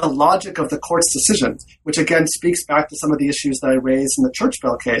the logic of the court's decision, which again speaks back to some of the issues that I raised in the church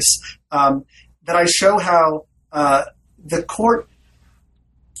bell case, that I show how the court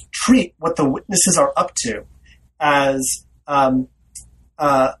treat what the witnesses are up to as, for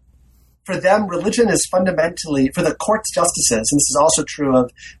them, religion is fundamentally, for the court's justices, and this is also true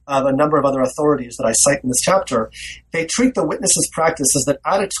of a number of other authorities that I cite in this chapter, they treat the witnesses' practice as that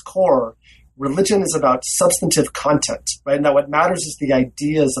at its core, religion is about substantive content, right? Now, what matters is the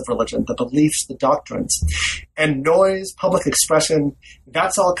ideas of religion, the beliefs, the doctrines. And noise, public expression,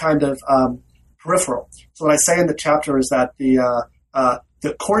 that's all kind of peripheral. So what I say in the chapter is that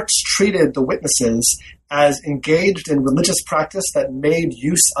the courts treated the witnesses as engaged in religious practice that made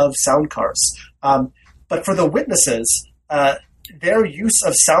use of sound cars. But for the witnesses, their use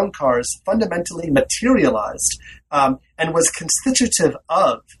of sound cars fundamentally materialized and was constitutive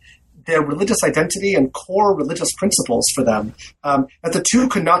of their religious identity and core religious principles for them, that the two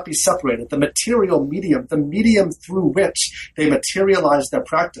could not be separated. The material medium, the medium through which they materialized their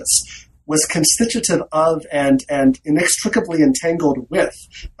practice, was constitutive of and inextricably entangled with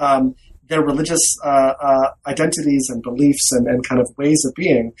their religious identities and beliefs and kind of ways of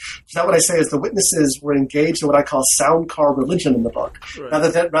being. So that what I say is the witnesses were engaged in what I call sound car religion in the book, right,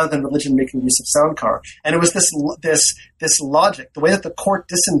 rather than religion making use of sound car. And it was this logic, the way that the court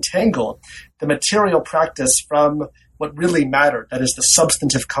disentangled the material practice from what really mattered, that is the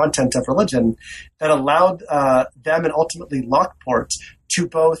substantive content of religion, that allowed them and ultimately Lockport to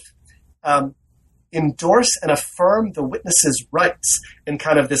both endorse and affirm the witnesses' rights in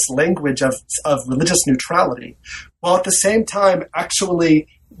kind of this language of religious neutrality, while at the same time actually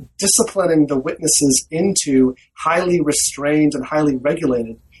disciplining the witnesses into highly restrained and highly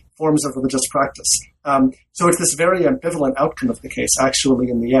regulated forms of religious practice. So it's this very ambivalent outcome of the case, actually,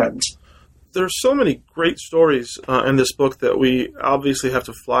 in the end. There's so many great stories in this book that we obviously have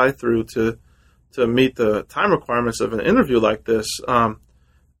to fly through to meet the time requirements of an interview like this.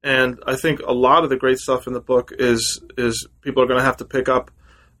 And I think a lot of the great stuff in the book is people are going to have to pick up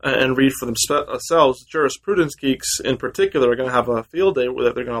and read for themselves. Jurisprudence geeks in particular are going to have a field day with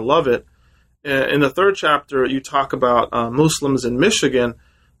it. They're going to love it. In the third chapter, you talk about Muslims in Michigan,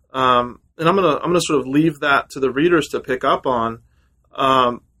 and I'm going to sort of leave that to the readers to pick up on.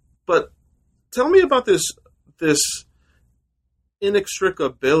 But tell me about this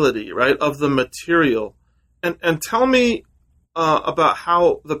inextricability, right, of the material, and tell me about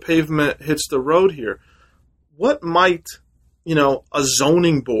how the pavement hits the road here. What might, a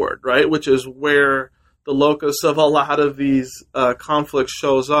zoning board, right, which is where the locus of a lot of these conflicts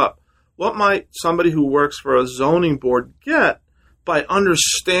shows up, what might somebody who works for a zoning board get by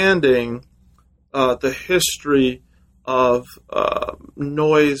understanding the history of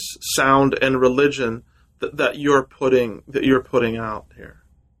noise, sound, and religion that you're putting out here?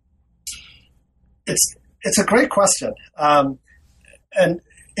 It's a great question, and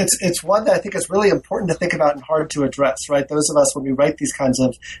it's one that I think is really important to think about and hard to address. Right, those of us when we write these kinds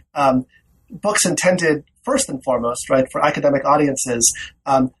of books intended first and foremost, right, for academic audiences,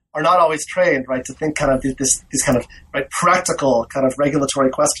 are not always trained, right, to think kind of these kind of right practical kind of regulatory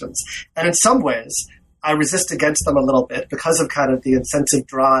questions. And in some ways, I resist against them a little bit because of kind of the incessant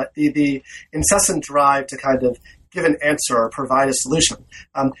drive to kind of give an answer or provide a solution.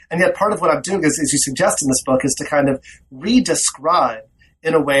 And yet part of what I'm doing is, as you suggest in this book, is to kind of redescribe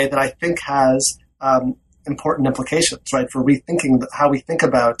in a way that I think has important implications, right, for rethinking how we think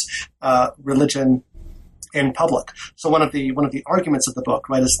about religion in public. So one of the arguments of the book,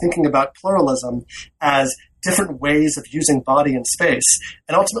 right, is thinking about pluralism as different ways of using body and space,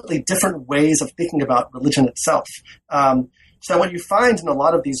 and ultimately different ways of thinking about religion itself. So what you find in a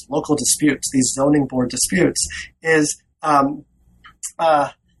lot of these local disputes, these zoning board disputes, is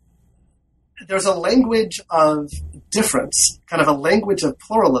there's a language of difference, kind of a language of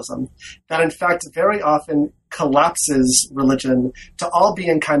pluralism, that in fact very often collapses religion to all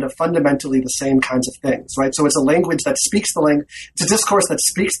being kind of fundamentally the same kinds of things, right? So it's a language that speaks it's a discourse that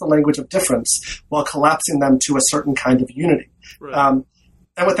speaks the language of difference while collapsing them to a certain kind of unity. Right.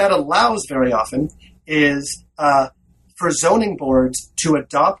 And what that allows very often is for zoning boards to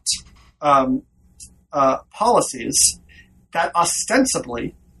adopt policies that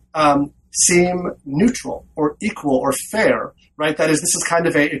ostensibly seem neutral or equal or fair, right? That is, this is kind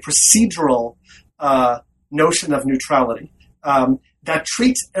of a procedural notion of neutrality that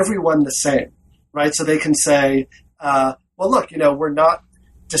treats everyone the same, right? So they can say, well, look, we're not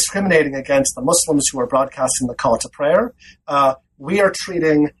discriminating against the Muslims who are broadcasting the call to prayer. We are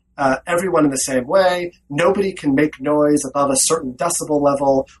treating everyone in the same way. Nobody can make noise above a certain decibel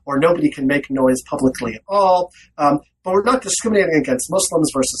level, or nobody can make noise publicly at all. But we're not discriminating against Muslims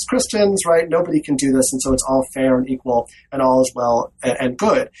versus Christians, right? Nobody can do this, and so it's all fair and equal, and all is well and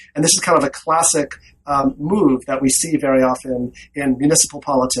good. And this is kind of a classic move that we see very often in municipal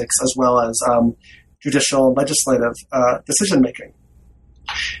politics as well as judicial and legislative decision-making.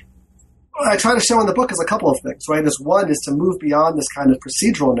 What I try to show in the book is a couple of things, right? One is to move beyond this kind of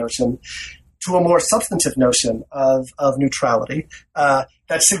procedural notion to a more substantive notion of neutrality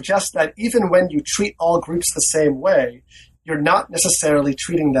that suggests that even when you treat all groups the same way, you're not necessarily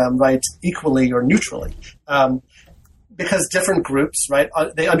treating them, right, equally or neutrally. Because different groups, right,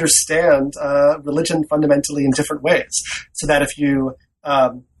 they understand religion fundamentally in different ways. So that if you,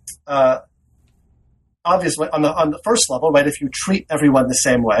 obviously, on the first level, right, if you treat everyone the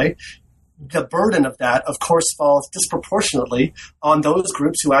same way, the burden of that, of course, falls disproportionately on those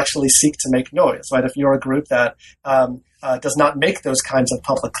groups who actually seek to make noise, right? If you're a group that does not make those kinds of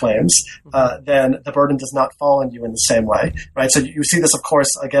public claims, then the burden does not fall on you in the same way, right? So you see this, of course,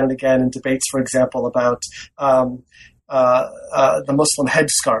 again and again in debates, for example, about the Muslim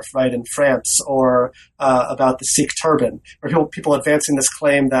headscarf, right, in France, or about the Sikh turban, or people advancing this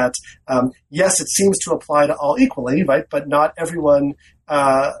claim that, yes, it seems to apply to all equally, right, but not everyone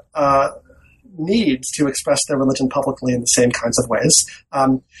needs to express their religion publicly in the same kinds of ways.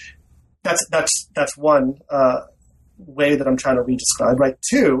 That's one way that I'm trying to redescribe, right?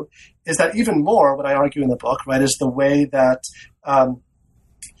 Two is that even more, what I argue in the book, right, is the way that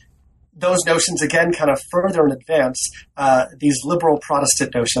those notions, again, kind of further in advance these liberal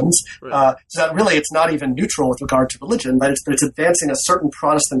Protestant notions, right. So that really it's not even neutral with regard to religion, but it's advancing a certain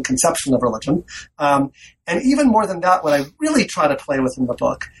Protestant conception of religion. And even more than that, what I really try to play with in the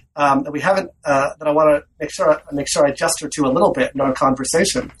book, that we haven't, that I want to make sure I gesture to a little bit in our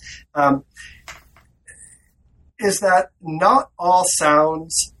conversation, is that not all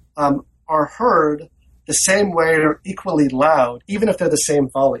sounds are heard the same way or equally loud, even if they're the same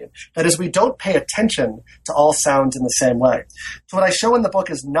volume. That is, we don't pay attention to all sounds in the same way. So what I show in the book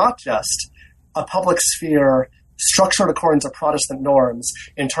is not just a public sphere structured according to Protestant norms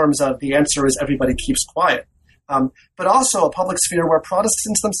in terms of the answer is everybody keeps quiet, but also a public sphere where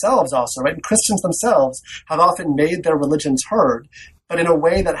Protestants themselves also, right, and Christians themselves have often made their religions heard, but in a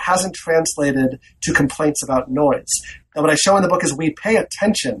way that hasn't translated to complaints about noise. And what I show in the book is we pay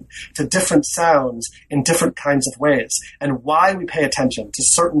attention to different sounds in different kinds of ways. And why we pay attention to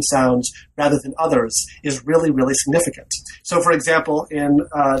certain sounds rather than others is really, really significant. So, for example, in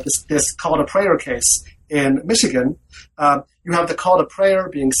this call to prayer case in Michigan, you have the call to prayer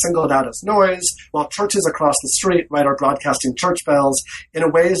being singled out as noise, while churches across the street, right, are broadcasting church bells in a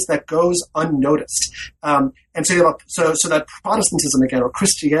ways that goes unnoticed. And so you have so that Protestantism again, or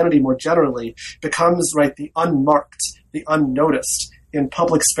Christianity more generally, becomes, right, the unmarked, the unnoticed in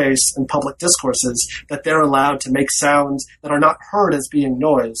public space and public discourses, that they're allowed to make sounds that are not heard as being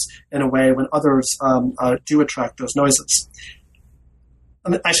noise in a way when others do attract those noises.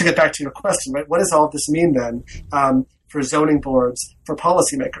 I should get back to your question, right? What does all of this mean then for zoning boards, for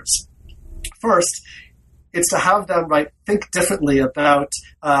policymakers? First, it's to have them, right, think differently about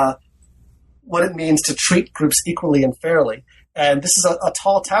what it means to treat groups equally and fairly. And this is a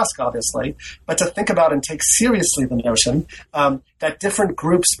tall task, obviously, but to think about and take seriously the notion that different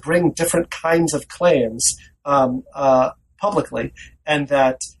groups bring different kinds of claims publicly, and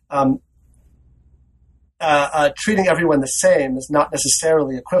that treating everyone the same is not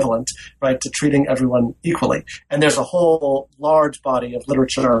necessarily equivalent, right, to treating everyone equally. And there's a whole large body of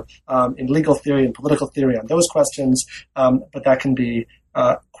literature in legal theory and political theory on those questions, but that can be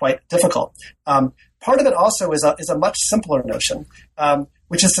quite difficult. Part of it also is a much simpler notion,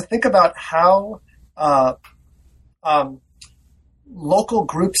 which is to think about how local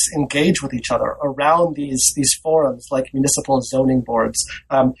groups engage with each other around these forums like municipal zoning boards,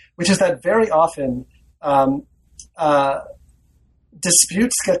 which is that very often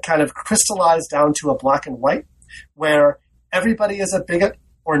disputes get kind of crystallized down to a black and white, where everybody is a bigot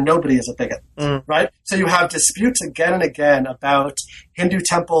or nobody is a bigot, right? So you have disputes again and again about Hindu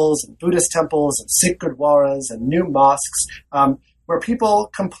temples and Buddhist temples and Sikh gurdwaras and new mosques, where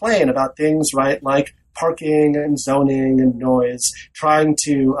people complain about things, right, like parking and zoning and noise, trying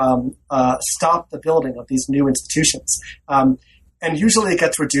to stop the building of these new institutions. And usually it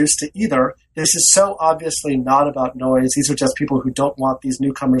gets reduced to either, this is so obviously not about noise, these are just people who don't want these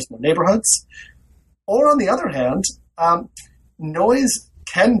newcomers in the neighborhoods. Or on the other hand, noise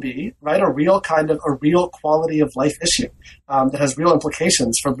can be, right, a real quality of life issue that has real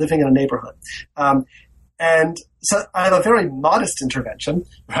implications for living in a neighborhood. And so I have a very modest intervention,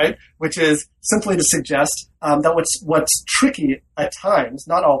 right, which is simply to suggest that what's tricky at times,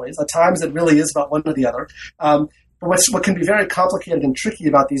 not always, at times it really is about one or the other, but what can be very complicated and tricky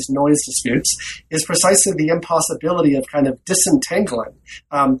about these noise disputes is precisely the impossibility of kind of disentangling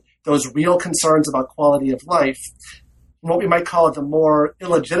those real concerns about quality of life, what we might call the more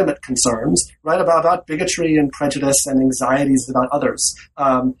illegitimate concerns, right, about bigotry and prejudice and anxieties about others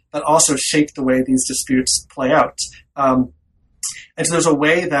that also shape the way these disputes play out. And so there's a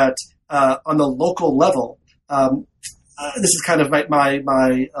way that on the local level, this is kind of my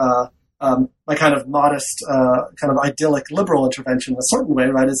kind of modest, kind of idyllic liberal intervention in a certain way,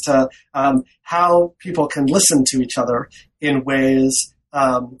 right, is to how people can listen to each other in ways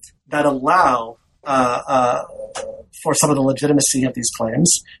that allow for some of the legitimacy of these claims.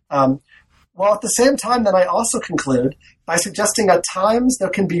 While at the same time, then I also conclude by suggesting at times there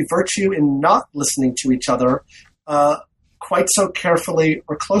can be virtue in not listening to each other quite so carefully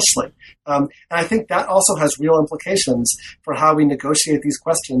or closely. And I think that also has real implications for how we negotiate these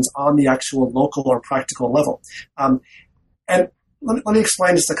questions on the actual local or practical level. And let me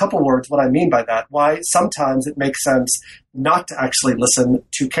explain just a couple words what I mean by that, why sometimes it makes sense not to actually listen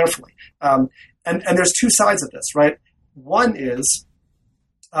too carefully. And there's two sides of this, right? One is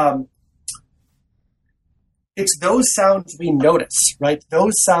it's those sounds we notice, right?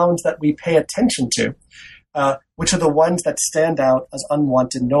 Those sounds that we pay attention to, which are the ones that stand out as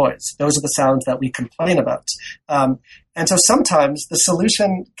unwanted noise. Those are the sounds that we complain about. And so sometimes the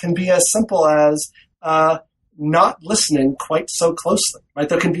solution can be as simple as not listening quite so closely, right?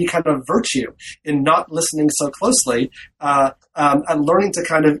 There can be kind of virtue in not listening so closely and learning to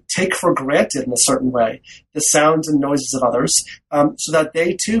kind of take for granted in a certain way the sounds and noises of others so that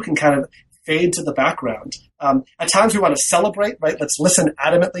they too can kind of fade to the background. At times we want to celebrate, right? Let's listen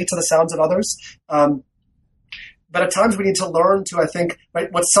adamantly to the sounds of others. But at times we need to learn to, I think,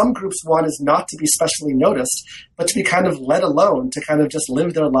 right, what some groups want is not to be specially noticed, but to be kind of let alone, to kind of just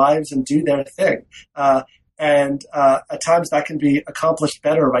live their lives and do their thing. And at times that can be accomplished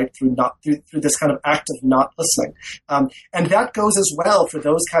better, right, through this kind of act of not listening. And that goes as well for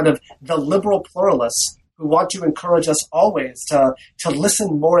those kind of the liberal pluralists who want to encourage us always to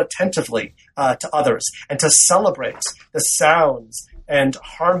listen more attentively to others and to celebrate the sounds and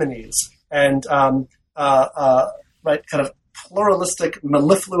harmonies and right, kind of pluralistic,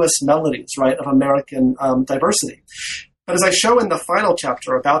 mellifluous melodies, right, of American diversity. But as I show in the final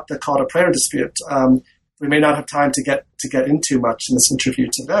chapter about the call to prayer dispute, we may not have time to get into much in this interview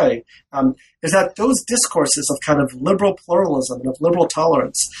today, is that those discourses of kind of liberal pluralism and of liberal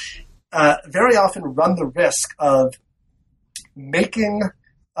tolerance very often run the risk of making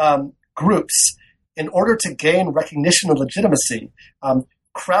groups, in order to gain recognition and legitimacy,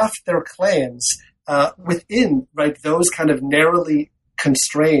 craft their claims within, right, those kind of narrowly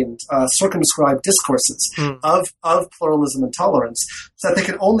constrained, circumscribed discourses of pluralism and tolerance, so that they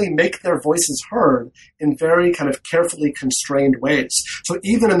can only make their voices heard in very kind of carefully constrained ways. So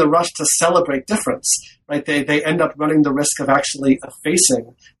even in the rush to celebrate difference, right, they end up running the risk of actually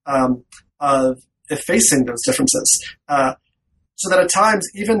effacing those differences. So that at times,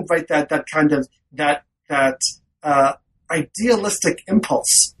 even right that kind of that idealistic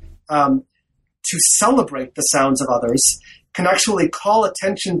impulse to celebrate the sounds of others can actually call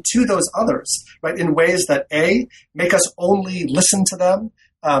attention to those others, right, in ways that A, make us only listen to them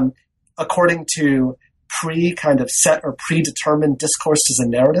according to kind of set or predetermined discourses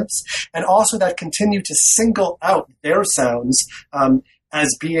and narratives, and also that continue to single out their sounds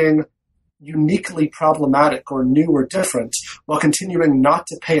as being uniquely problematic or new or different, while continuing not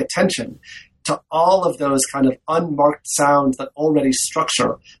to pay attention to all of those kind of unmarked sounds that already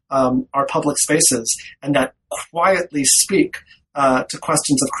structure our public spaces and that quietly speak to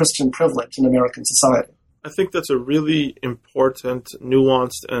questions of Christian privilege in American society. I think that's a really important,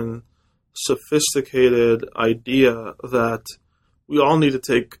 nuanced, and sophisticated idea that we all need to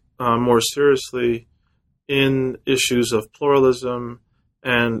take more seriously in issues of pluralism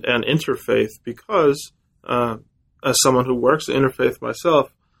and interfaith, because as someone who works in interfaith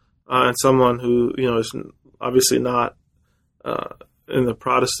myself, and someone who is obviously not in the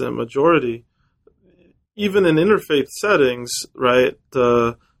Protestant majority, even in interfaith settings, right,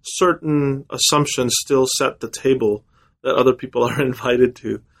 certain assumptions still set the table that other people are invited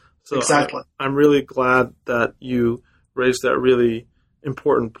to. So exactly. I'm really glad that you raised that really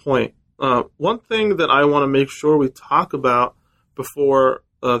important point. One thing that I want to make sure we talk about before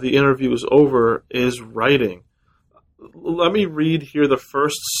the interview is over is writing. Let me read here the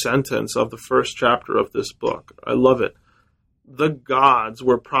first sentence of the first chapter of this book. I love it. The gods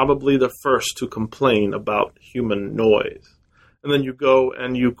were probably the first to complain about human noise. And then you go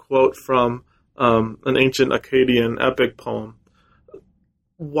and you quote from an ancient Akkadian epic poem.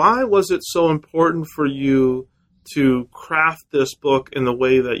 Why was it so important for you to craft this book in the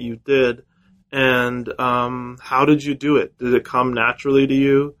way that you did? And how did you do it? Did it come naturally to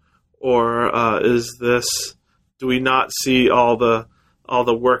you? Or do we not see all the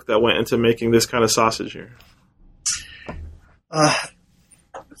work that went into making this kind of sausage here?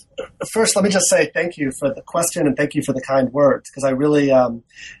 First, let me just say thank you for the question and thank you for the kind words, because I really,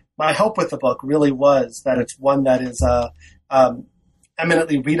 my hope with the book really was that it's one that is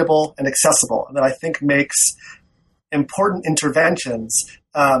eminently readable and accessible, and that I think makes important interventions,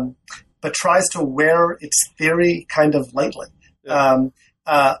 but tries to wear its theory kind of lightly. Yeah.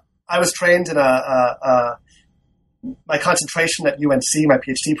 I was trained in my concentration at UNC, my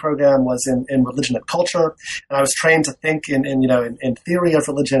PhD program was in religion and culture, and I was trained to think in theory of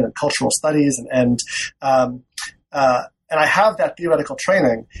religion and cultural studies, and I have that theoretical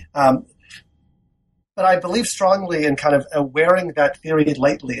training, but I believe strongly in kind of wearing that theory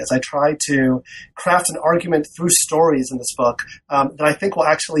lightly as I try to craft an argument through stories in this book that I think will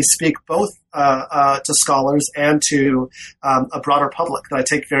actually speak both to scholars and to a broader public that I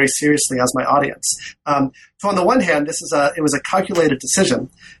take very seriously as my audience. So on the one hand, it was a calculated decision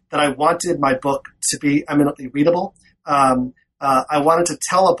that I wanted my book to be eminently readable. I wanted to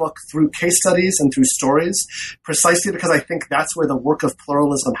tell a book through case studies and through stories, precisely because I think that's where the work of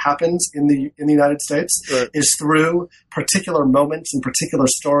pluralism happens in the United States, right, is through particular moments and particular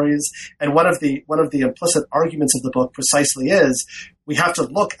stories. And one of the implicit arguments of the book precisely is we have to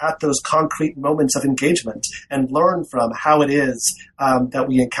look at those concrete moments of engagement and learn from how it is that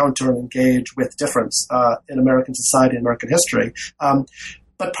we encounter and engage with difference in American society and American history.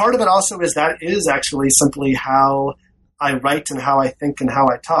 But part of it also is that is actually simply how I write and how I think and how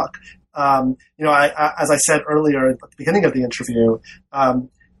I talk. As I said earlier at the beginning of the interview,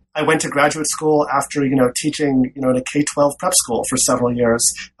 I went to graduate school after, teaching, in a K-12 prep school for several years.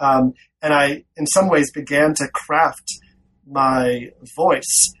 And I, in some ways, began to craft my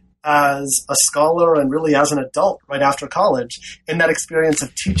voice as a scholar and really as an adult right after college in that experience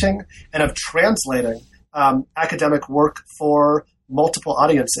of teaching and of translating academic work for multiple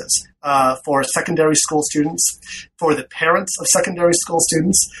audiences, for secondary school students, for the parents of secondary school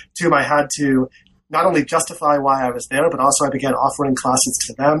students, to whom I had to not only justify why I was there, but also I began offering classes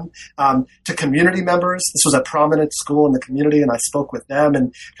to them, to community members. This was a prominent school in the community, and I spoke with them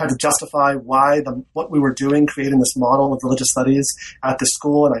and tried to justify why what we were doing, creating this model of religious studies at the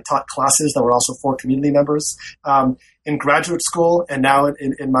school, and I taught classes that were also for community members. In graduate school, and now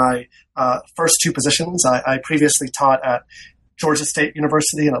in my first two positions, I previously taught at Georgia State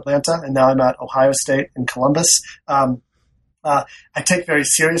University in Atlanta, and now I'm at Ohio State in Columbus. I take very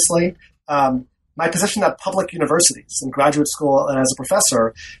seriously my position at public universities in graduate school and as a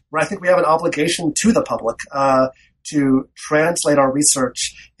professor, where I think we have an obligation to the public to translate our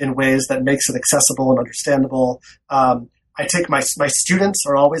research in ways that makes it accessible and understandable. I take my students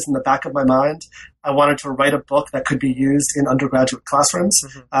are always in the back of my mind. I wanted to write a book that could be used in undergraduate classrooms.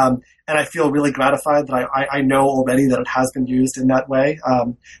 Mm-hmm. And I feel really gratified that I know already that it has been used in that way.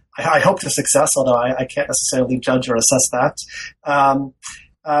 I hope to success, although I can't necessarily judge or assess that.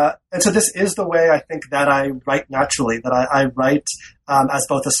 And so this is the way I think that I write naturally, that I write as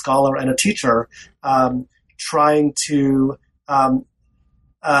both a scholar and a teacher, trying to, again,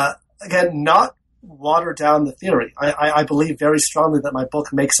 not water down the theory. I believe very strongly that my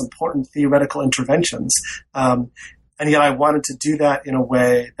book makes important theoretical interventions. And yet I wanted to do that in a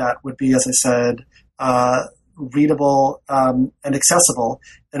way that would be, as I said, readable and accessible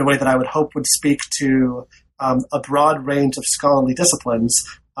in a way that I would hope would speak to a broad range of scholarly disciplines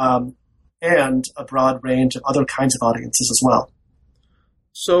and a broad range of other kinds of audiences as well.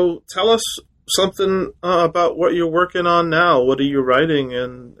 So tell us something about what you're working on now. What are you writing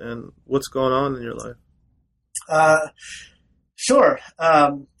and what's going on in your life? Sure.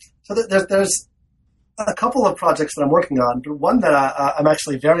 So there's a couple of projects that I'm working on, but one that I'm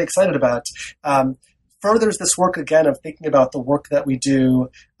actually very excited about furthers this work again of thinking about the work that we do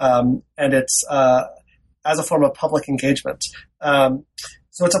and it's as a form of public engagement.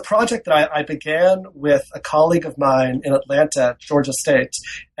 So it's a project that I began with a colleague of mine in Atlanta at Georgia State,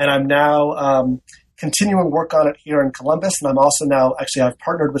 and I'm now continuing work on it here in Columbus, and I'm also now, actually, I've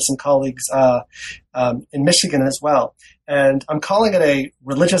partnered with some colleagues in Michigan as well. And I'm calling it a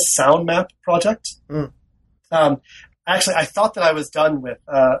religious sound map project. Actually, I thought that I was done with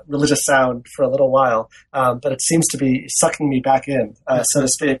religious sound for a little while, but it seems to be sucking me back in, so to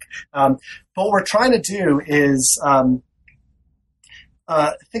speak. But what we're trying to do is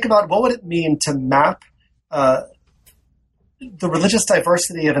think about what would it mean to map the religious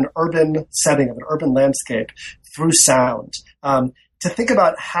diversity of an urban setting, of an urban landscape through sound. To think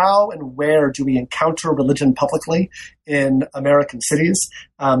about how and where do we encounter religion publicly in American cities,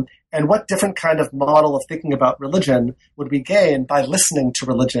 and what different kind of model of thinking about religion would we gain by listening to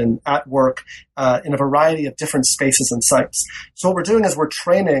religion at work in a variety of different spaces and sites. So what we're doing is we're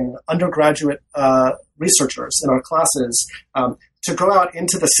training undergraduate researchers in our classes to go out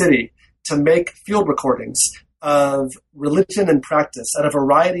into the city to make field recordings of religion and practice at a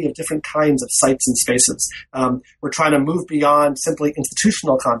variety of different kinds of sites and spaces. We're trying to move beyond simply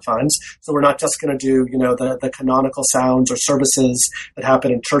institutional confines. So we're not just going to do, the canonical sounds or services that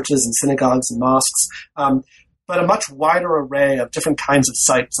happen in churches and synagogues and mosques, but a much wider array of different kinds of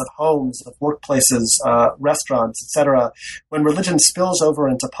sites, of homes, of workplaces, restaurants, etc. When religion spills over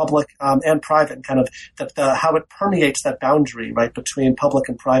into public and private, and kind of how it permeates that boundary, right, between public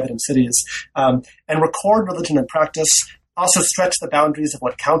and private in cities, and record religion and practice. Also stretch the boundaries of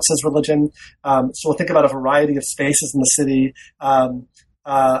what counts as religion. So we'll think about a variety of spaces in the city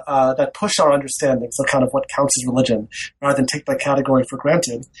that push our understandings of kind of what counts as religion, rather than take that category for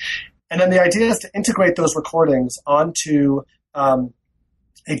granted. And then the idea is to integrate those recordings onto a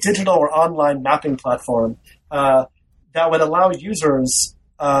digital or online mapping platform that would allow users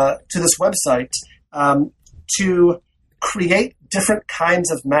to this website to create different kinds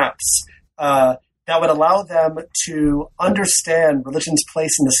of maps that would allow them to understand religion's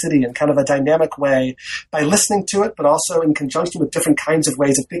place in the city in kind of a dynamic way by listening to it, but also in conjunction with different kinds of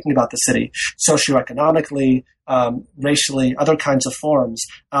ways of thinking about the city, socioeconomically, racially, other kinds of forms,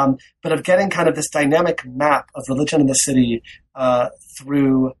 but of getting kind of this dynamic map of religion in the city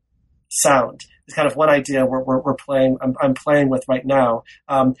through sound. It's kind of one idea I'm playing with right now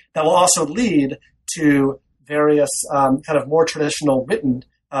that will also lead to various kind of more traditional written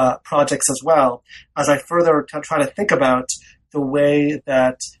projects as well, as I further try to think about the way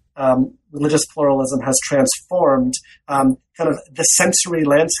that religious pluralism has transformed kind of the sensory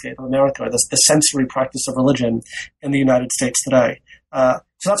landscape of America, the sensory practice of religion in the United States today. So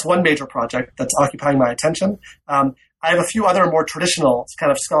that's one major project that's occupying my attention. I have a few other more traditional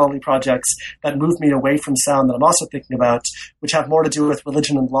kind of scholarly projects that move me away from sound that I'm also thinking about, which have more to do with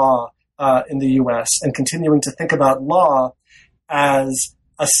religion and law in the U.S. and continuing to think about law as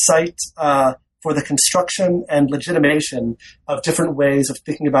a site for the construction and legitimation of different ways of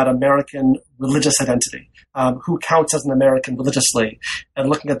thinking about American religious identity, who counts as an American religiously, and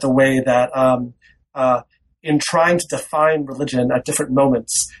looking at the way that in trying to define religion at different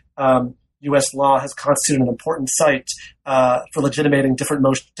moments, U.S. law has constituted an important site for legitimating different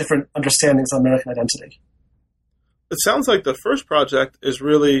understandings of American identity. It sounds like the first project is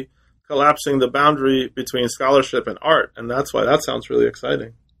really collapsing the boundary between scholarship and art, and that's why that sounds really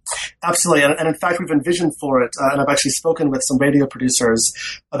exciting. Absolutely. And in fact, we've envisioned for it, and I've actually spoken with some radio producers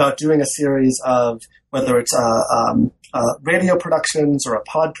about doing a series of whether it's radio productions or a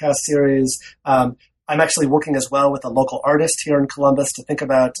podcast series. I'm actually working as well with a local artist here in Columbus to think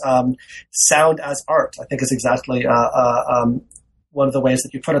about sound as art, I think is exactly one of the ways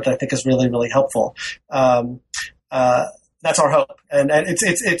that you put it that I think is really, really helpful. That's our hope. And it's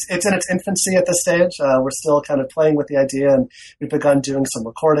in its infancy at this stage. We're still kind of playing with the idea, and we've begun doing some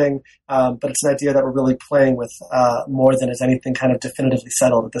recording. But it's an idea that we're really playing with more than is anything kind of definitively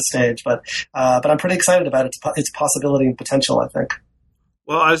settled at this stage. But I'm pretty excited about its possibility and potential, I think.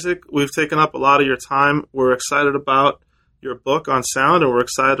 Well, Isaac, we've taken up a lot of your time. We're excited about your book on sound, and we're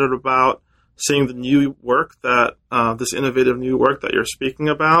excited about seeing the new work that this innovative new work that you're speaking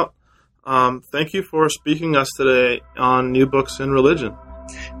about. Thank you for speaking us today on New Books in Religion.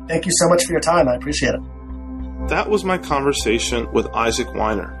 Thank you so much for your time. I appreciate it. That was my conversation with Isaac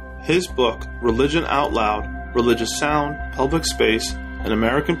Weiner. His book, Religion Out Loud, Religious Sound, Public Space, and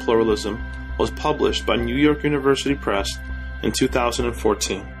American Pluralism, was published by New York University Press in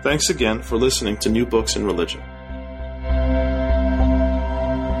 2014. Thanks again for listening to New Books in Religion.